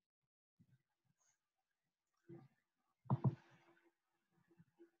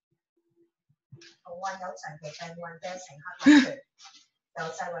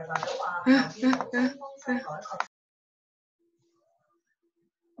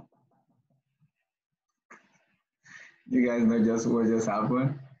 You guys know just what just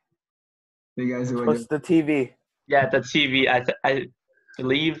happened? You guys see what What's just the TV? Yeah, the TV. I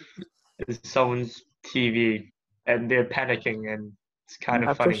believe is someone's TV, and they're panicking, and it's kind of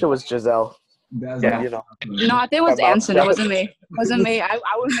I'm funny. pretty sure it was Giselle. that's Yeah. what You know. No, I think it was My mom Anson. It wasn't me. It wasn't me. I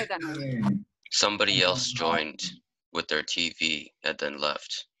wouldn't make that noise. happened. Somebody else joined with their TV and then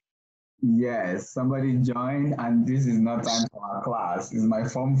left. Yes, somebody joined, and this is not time for our class. It's my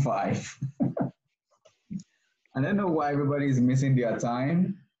Form 5. I don't know why everybody is missing their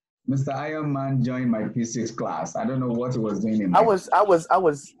time. Mr. Iron Man joined my P6 class. I don't know what he was doing in I my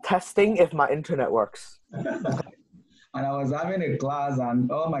was testing if my internet works. and I was having a class,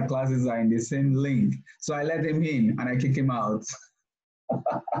 and all my classes are in the same link. So I let him in, and I kick him out.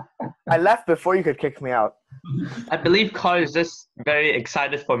 I left before you could kick me out. I believe Carl is just very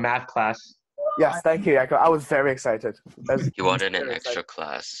excited for math class. Yes, thank you. I was very excited. He wanted an very extra excited.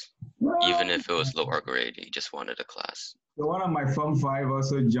 class, even if it was lower grade. He just wanted a class. So one of my Form 5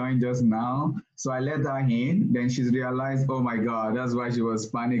 also joined just now. So I let her in. Then she's realized, oh my God, that's why she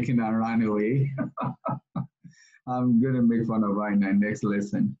was panicking and ran away. I'm going to make fun of her in the next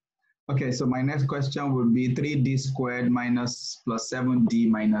lesson. Okay, so my next question would be 3d squared minus plus 7d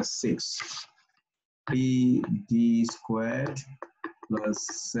minus 6. 3d squared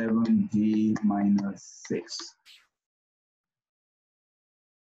plus 7d minus 6.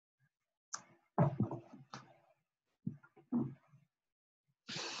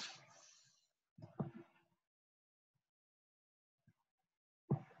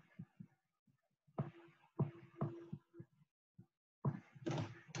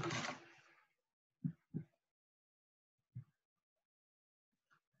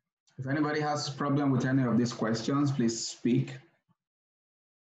 If anybody has a problem with any of these questions, please speak.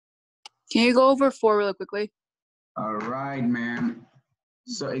 Can you go over 4 really quickly? All right, man.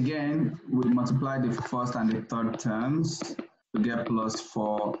 So again, we multiply the first and the third terms to get plus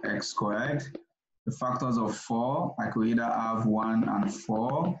 4x squared. The factors of 4, I could either have 1 and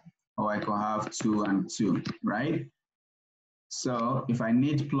 4, or I could have 2 and 2, right? So if I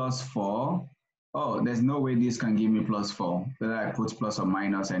need plus 4, oh, there's no way this can give me plus 4, whether I put plus or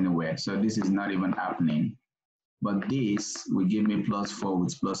minus anywhere. So this is not even happening. But this will give me plus 4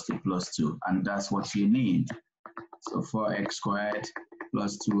 with plus 2, and that's what you need. So 4x squared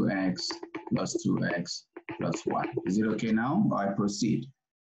plus 2x plus 2x plus 1. Is it okay now, or I proceed?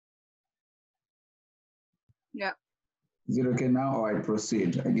 Yeah. Is it okay now, or I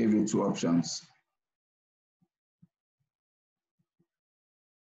proceed? I gave you 2 options.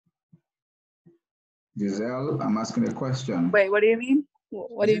 Giselle, I'm asking a question. Wait, what do you mean?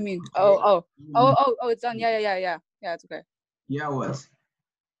 What do you mean? Oh, it's done. Yeah, it's okay. Yeah, what?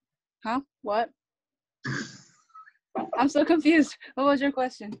 Huh? What? I'm so confused. What was your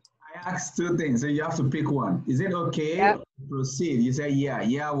question? I asked 2 things, so you have to pick one. Is it okay? Yeah. Proceed. You say yeah.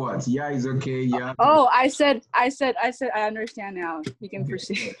 Yeah, what? Yeah is okay. Yeah. Oh, I said, I understand now. You can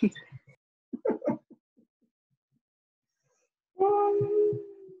proceed.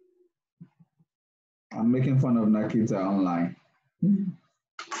 I'm making fun of Nakita online.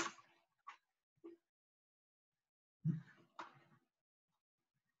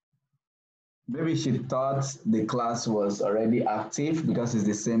 Maybe she thought the class was already active because it's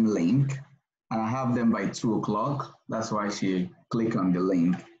the same link, and I have them by 2 o'clock. That's why she clicked on the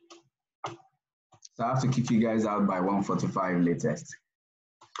link. So I have to kick you guys out by 1:45 latest.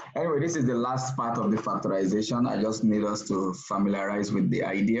 Anyway, this is the last part of the factorization. I just need us to familiarize with the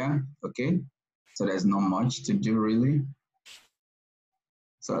idea, okay? So there's not much to do really.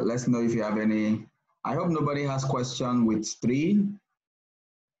 So let's know if you have any. I hope nobody has question with 3.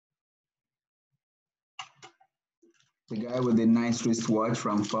 The guy with the nice wristwatch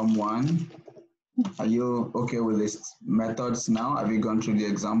from Form 1. Are you okay with these methods now? Have you gone through the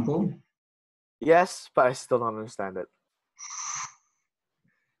example? Yes, but I still don't understand it.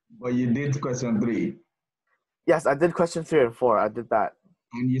 But you did question 3. Yes, I did question 3 and 4. I did that.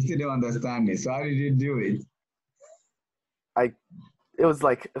 And you still don't understand it. So how did you do it? It was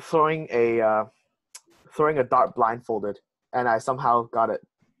like throwing a dart blindfolded, and I somehow got it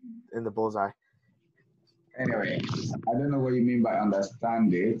in the bullseye. Anyway, I don't know what you mean by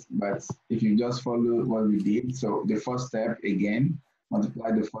understand it, but if you just follow what we did, so the first step again,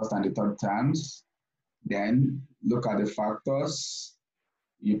 multiply the first and the third terms, then look at the factors,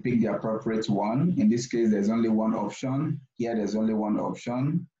 you pick the appropriate one. In this case, there's only one option. Here, there's only one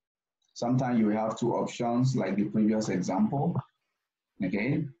option. Sometimes you have two options, like the previous example,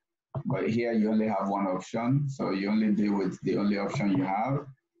 okay? But here you only have one option, so you only deal with the only option you have.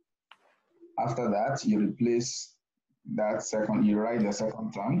 After that, you replace that second, you write the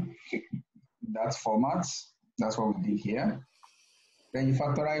second term, that format, that's what we did here. Then you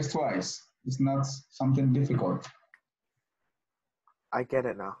factorize twice. It's not something difficult. I get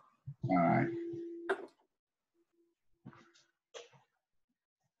it now. All right.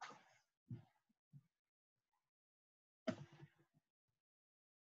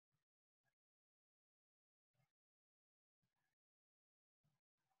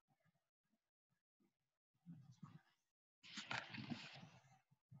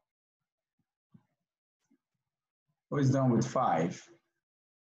 Who is done with 5?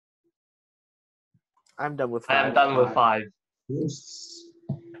 I'm done with I 5. am done with 5. Oops.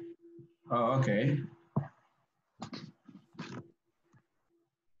 Oh, okay.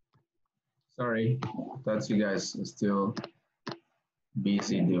 Sorry, thought you guys are still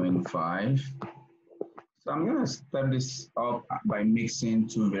busy doing 5. So I'm gonna step this up by mixing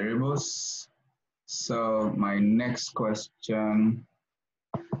two variables. So my next question,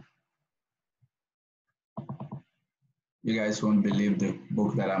 you guys won't believe the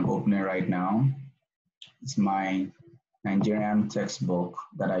book that I'm opening right now. It's my Nigerian textbook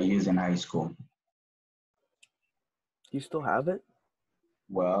that I use in high school. You still have it?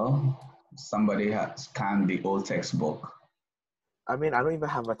 Well, somebody has scanned the old textbook. I mean, I don't even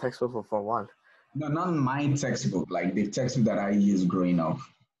have a textbook for Form 1. No, not my textbook, like the textbook that I used growing up.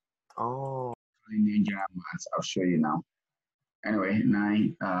 Oh. In Nigerian maths, I'll show you now.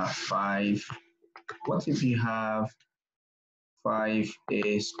 Anyway, 5. What if you have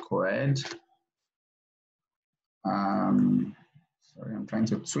 5a squared? Sorry, I'm trying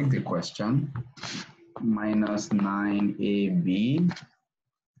to tweak the question. Minus 9ab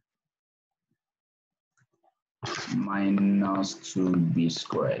minus 2b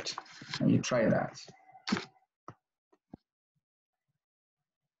squared. Can you try that?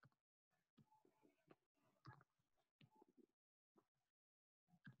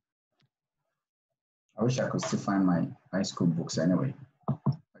 I wish I could still find my high school books anyway.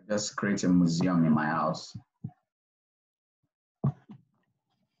 I just create a museum in my house.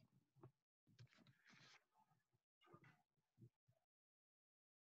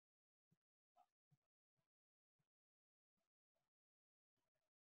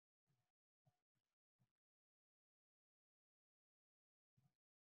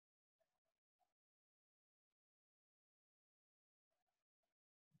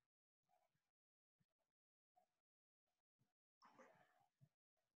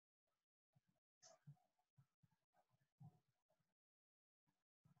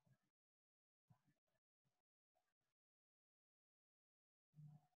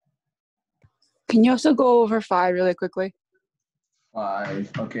 Can you also go over 5 really quickly?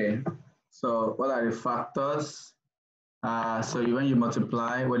 5, okay. So what are the factors? So when you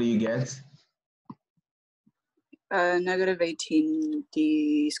multiply, what do you get? Negative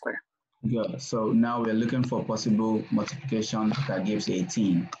 18d squared. Yeah, so now we're looking for possible multiplication that gives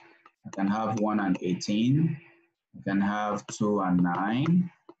 18. I can have 1 and 18. I can have 2 and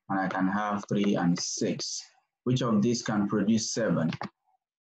 9. And I can have 3 and 6. Which of these can produce 7?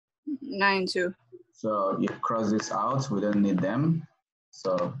 9, 2. So you cross this out, we don't need them.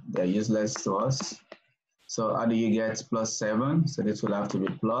 So they're useless to us. So how do you get plus 7? So this will have to be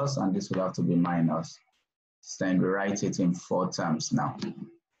plus and this will have to be minus. So then we write it in 4 terms now. Do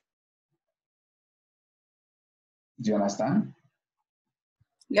you understand?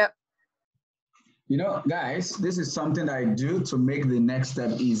 Yep. You know, guys, this is something I do to make the next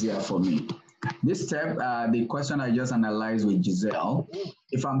step easier for me. This step, the question I just analyzed with Giselle,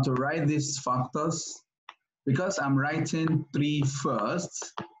 if I'm to write these factors, because I'm writing 3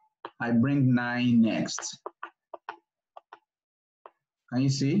 first, I bring 9 next. Can you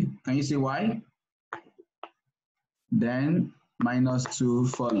see? Can you see why? Then minus 2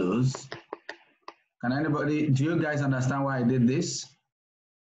 follows. Can anybody, do you guys understand why I did this?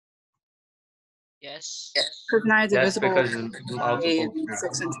 Yes. Because 9 is Yes, divisible because it's multiple. by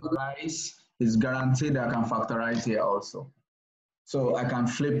 6 and 2. Factorize is guaranteed I can factorize here also. So I can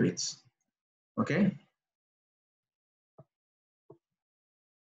flip it, okay?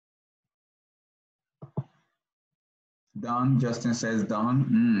 Done, Justin says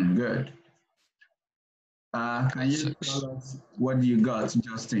done, good. Can you 6. tell us what you got,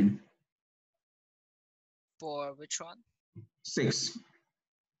 Justin? For which one? 6.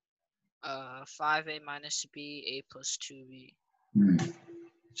 5a minus b, a plus 2b.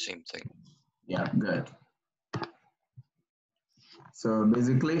 Same thing. Yeah, good. So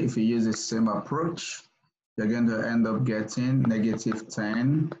basically, if you use the same approach, you're going to end up getting negative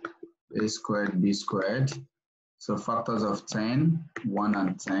 10 a squared b squared. So factors of 10, 1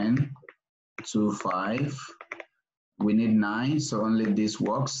 and 10, 2, 5. We need 9, so only this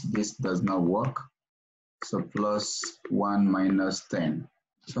works. This does not work. So plus 1 minus 10.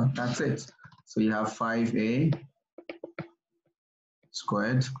 So that's it. So you have 5a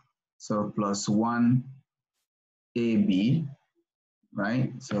squared. So plus 1ab,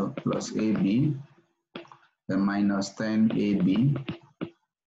 right? So plus ab, then minus 10ab,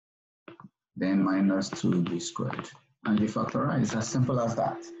 then minus 2b squared. And you factorize, as simple as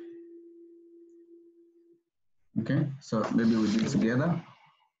that. Okay, so maybe we do it together.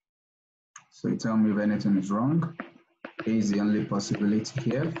 So you tell me if anything is wrong. A is the only possibility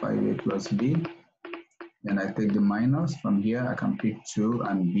here, 5a plus b. Then I take the minus. From here, I can pick 2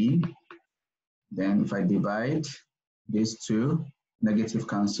 and b. Then if I divide these two, negative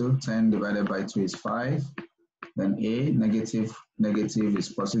cancel, 10 divided by 2 is 5. Then a, negative is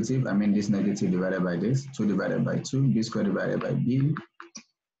positive. I mean this negative divided by this, 2 divided by 2, b squared divided by b.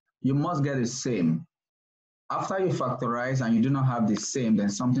 You must get the same. After you factorize and you do not have the same, then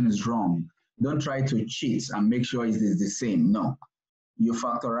something is wrong. Don't try to cheat and make sure it is the same. No. You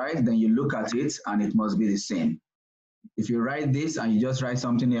factorize, then you look at it and it must be the same. If you write this and you just write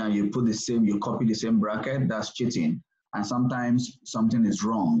something here and you put the same, you copy the same bracket, that's cheating. And sometimes something is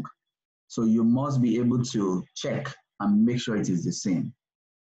wrong. So you must be able to check and make sure it is the same.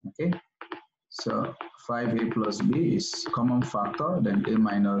 Okay? So 5a plus b is common factor, then a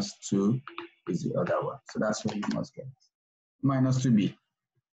minus 2 is the other one. So that's what you must get. Minus 2b.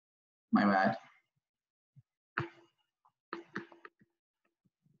 My bad.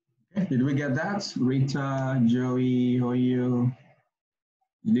 Okay, did we get that? Rita, Joey, Hoyo,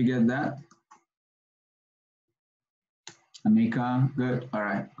 did you get that? Anika, good. All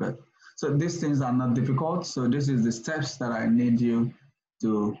right, good. So these things are not difficult. So this is the steps that I need you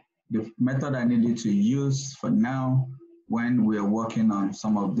to, the method I need you to use for now when we're working on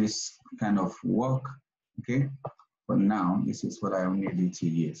some of this kind of work, okay? For now, this is what I need you to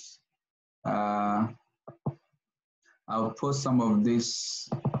use. I'll post some of these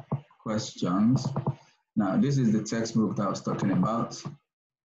questions. Now, this is the textbook that I was talking about.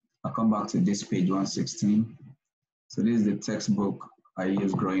 I'll come back to this page 116. So this is the textbook I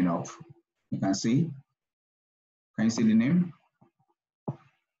used growing up. You can see. Can you see the name?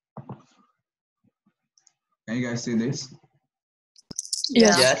 Can you guys see this?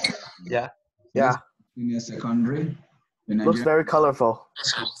 Yes. Yes. Yeah. Yeah. Senior secondary. Looks very colorful.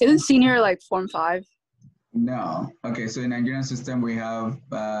 Isn't senior like Form 5? No. Okay, so in Nigerian system, we have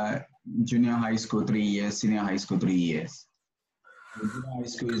junior high school 3 years, senior high school 3 years. So junior high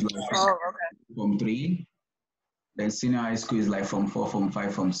school is like Form 3. Then senior high school is like Form 4, Form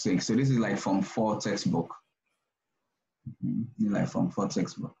 5, Form 6. So this is like Form 4 textbook. This is like Form 4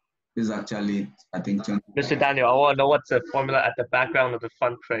 textbook. This is actually, I think, Mr. Daniel, I want to know what's the formula at the background of the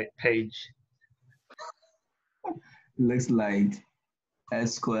front page. looks like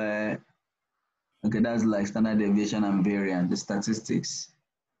S squared. Okay, that's like standard deviation and variance, the statistics.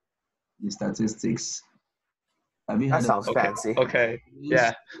 The statistics. Have you That heard sounds of fancy. Okay.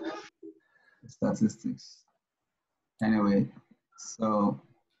 Yeah. statistics? Anyway, so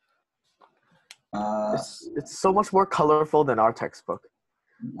It's so much more colorful than our textbook.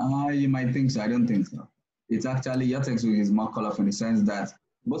 you might think so. I don't think so. It's actually, your textbook is more colorful in the sense that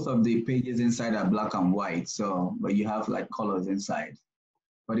most of the pages inside are black and white. So, but you have like colors inside.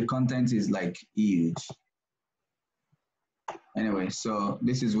 But the content is like huge. Anyway, so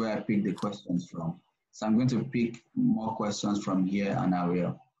this is where I pick the questions from. So I'm going to pick more questions from here and I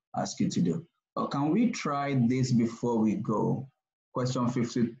will ask you to do. Can we try this before we go? Question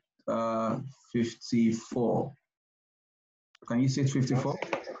 54. Can you see 54?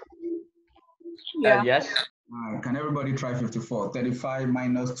 Yeah. Yes. Can everybody try 54? 35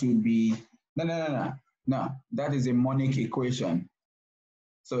 minus 2b. No. That is a monic equation.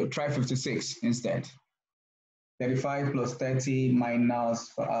 So try 56 instead. 35 plus 30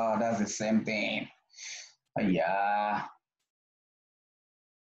 minus, that's the same thing. Yeah.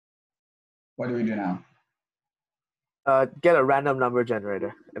 What do we do now? Get a random number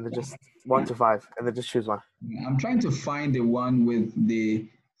generator and then just 1 to 5 and then just choose one. I'm trying to find the one with the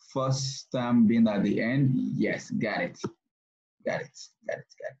first term being at the end. Yes, got it.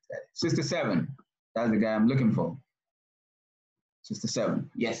 67. That's the guy I'm looking for.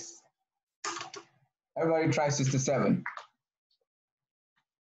 67. Yes. Everybody try 67.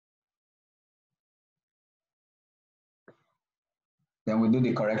 Then we do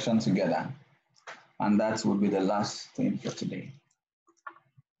the correction together. And that will be the last thing for today.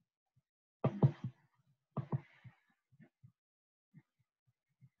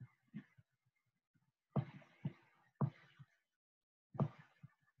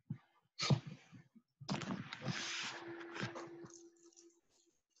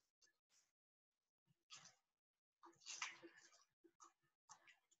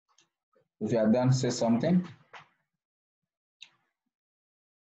 If you are done, say something.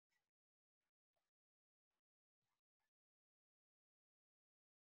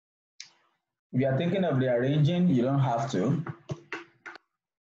 If you are thinking of rearranging, you don't have to.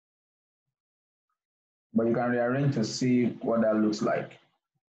 But you can rearrange to see what that looks like.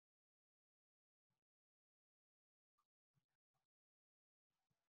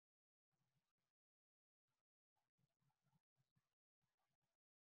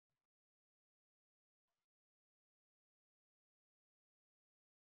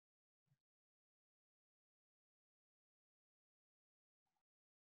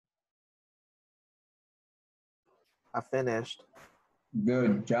 I finished.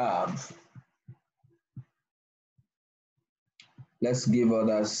 Good job. Let's give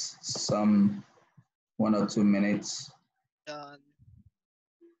others some 1 or 2 minutes. Done.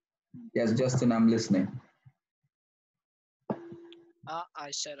 Yes, Justin, I'm listening.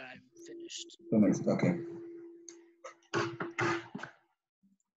 I said I'm finished. Finished, okay.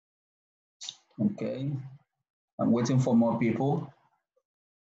 Okay. I'm waiting for more people.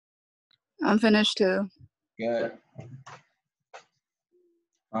 I'm finished too. Good.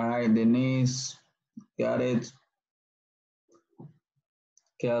 All right, Denise, got it.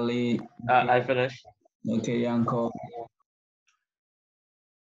 Kelly. I finished. Okay, Yanko.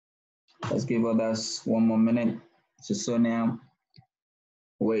 Let's give others 1 more minute. Sonia.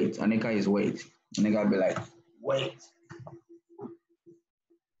 Wait. Anika is wait. Anika be like, wait.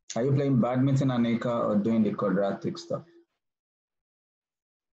 Are you playing badminton, Anika, or doing the quadratic stuff?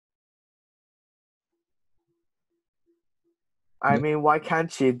 I mean, why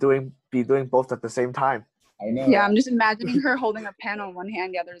can't she be doing both at the same time? I know. Yeah, I'm just imagining her holding a pen on one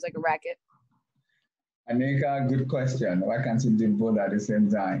hand, the other is like a racket. Anika, good question. Why can't you do both at the same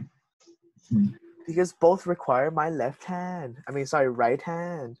time? Because both require my left hand. I mean, sorry, right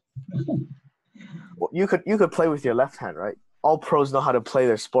hand. Well, you could play with your left hand, right? All pros know how to play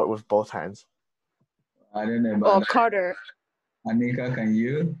their sport with both hands. I don't know Oh, about that. Carter. Anika, can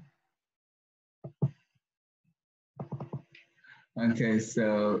you? Okay,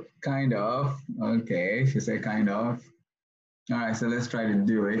 so kind of. Okay, she said kind of. All right, so let's try to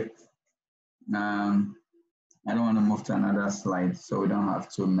do it. I don't want to move to another slide so we don't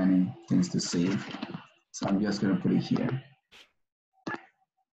have too many things to see. So I'm just going to put it here.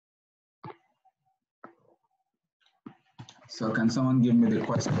 So can someone give me the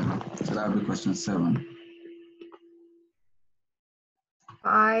question? So that will be question 7.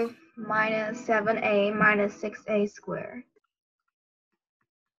 5 minus 7a minus 6a squared.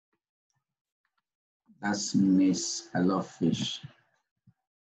 That's Miss I Love Fish.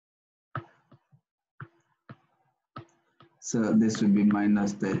 So this will be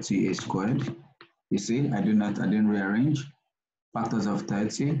minus 30a squared. You see, I didn't rearrange. Factors of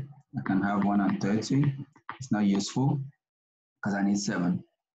 30, I can have 1 and 30. It's not useful because I need 7.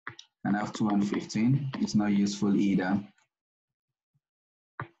 And I have 2 and 15. It's not useful either.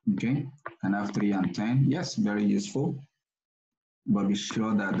 Okay, and I have 3 and 10. Yes, very useful. But be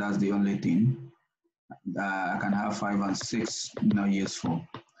sure that that's the only thing. I can have 5 and 6, not useful.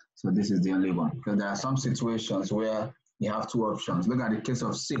 So this is the only one. Because there are some situations where you have 2 options. Look at the case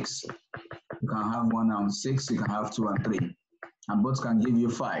of 6. You can have 1 and 6, you can have 2 and 3. And both can give you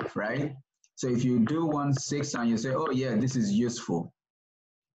 5, right? So if you do 1, 6, and you say, oh yeah, this is useful,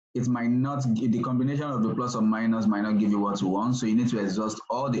 it might not, the combination of the plus or minus might not give you what you want. So you need to exhaust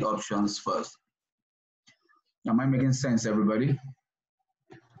all the options first. Am I making sense, everybody?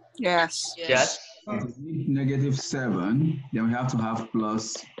 Yes. Yes. Negative 7, then we have to have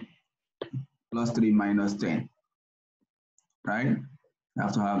plus 3 minus 10, right? We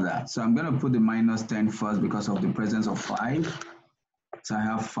have to have that. So I'm going to put the minus 10 first because of the presence of 5. So I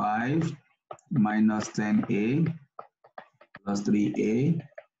have 5 minus 10a plus 3a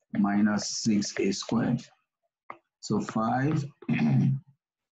minus 6a squared. So 5,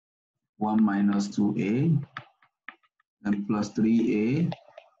 1 minus 2a, then plus 3a,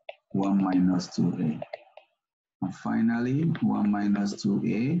 1 minus 2a. And finally, 1 minus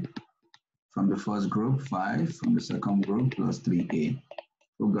 2a From the first group, 5. From the second group, plus 3a.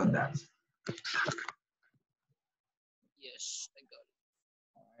 Who got that? Yes, I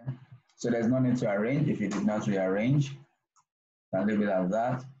got it. So there's no need to arrange. If you did not rearrange, I'll leave it as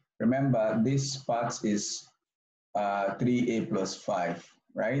that. Remember, this part is 3a plus 5,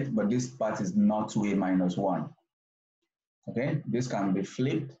 right? But this part is not 2a minus 1. Okay, this can be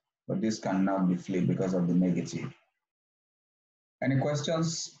flipped, but this cannot be flipped because of the negative. Any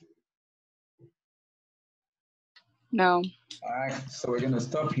questions? No. All right, so we're going to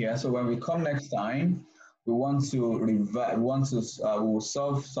stop here. So when we come next time, we want to we'll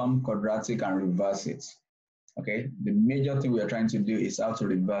solve some quadratic and reverse it. Okay, the major thing we are trying to do is how to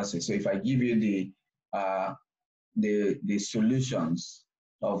reverse it. So if I give you the solutions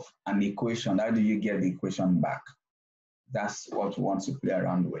of an equation, how do you get the equation back? That's what we want to play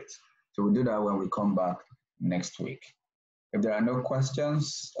around with. So we'll do that when we come back next week. If there are no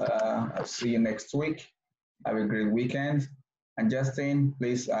questions, I'll see you next week. Have a great weekend. And Justin,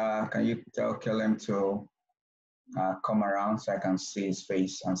 please, can you tell Kellen to come around so I can see his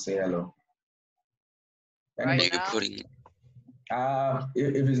face and say hello? Right Are you now? putting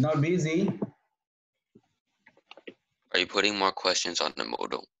If he's not busy. Are you putting more questions on the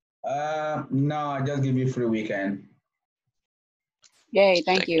modal? No, I just give you free weekend. Yay,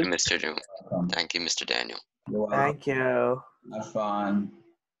 thank you. Mr. Daniel. Thank you, Mr. Daniel. Thank you. Have fun.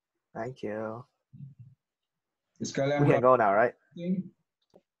 Thank you. Is Kellen We can go now, right? He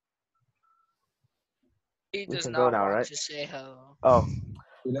We does can go not now, want right? to say hello. Oh,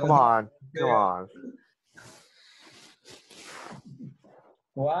 come on. Come on.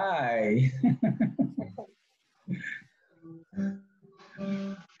 Why?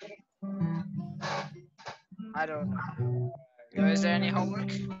 I don't know. So is there any homework?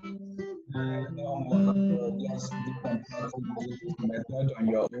 Just method on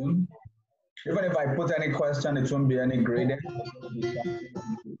your own. Even if I put any question, it won't be any graded.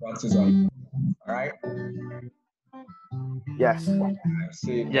 Practice on. All right. Yes.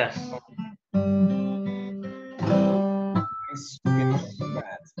 See. Yes. Let's finish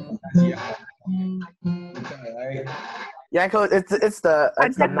that. Yeah. Okay, right. Yanko, it's the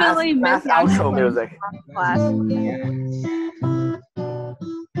definitely mass miss Yanko outro playing music. class.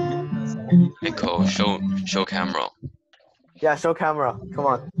 Echo, show camera. Yeah, show camera. Come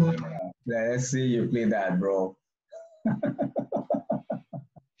on. Yeah, let's see you play that, bro.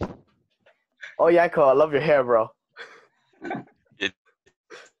 Oh, Yanko, I love your hair, bro.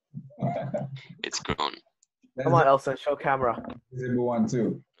 It's grown. Come on, Elson, show camera. Visible one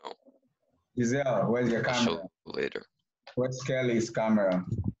too. No. Giselle, where's your I'll camera? show later. Where's Kelly's camera?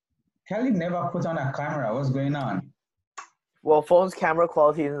 Kelly never put on a camera. What's going on? Well, phone's camera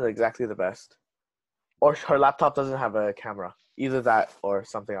quality isn't exactly the best. Or her laptop doesn't have a camera. Either that or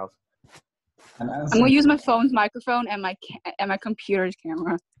something else. I'm gonna use my phone's microphone and my computer's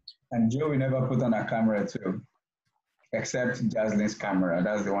camera. And Joey never put on a camera too, except Jaslyn's camera.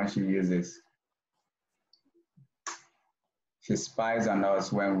 That's the one she uses. She spies on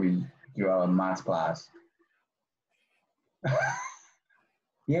us when we do our math class.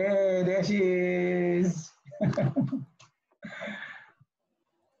 Yay, there she is.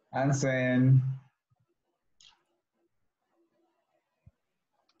 Hansen.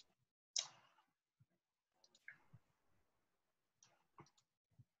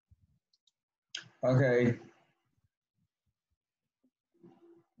 Okay.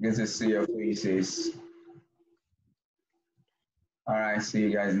 Good to see your faces. All right, see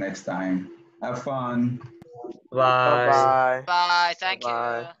you guys next time. Have fun. Bye. Bye-bye. Bye. Thank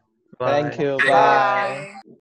Bye-bye. you. Bye. Thank you. Bye. Bye.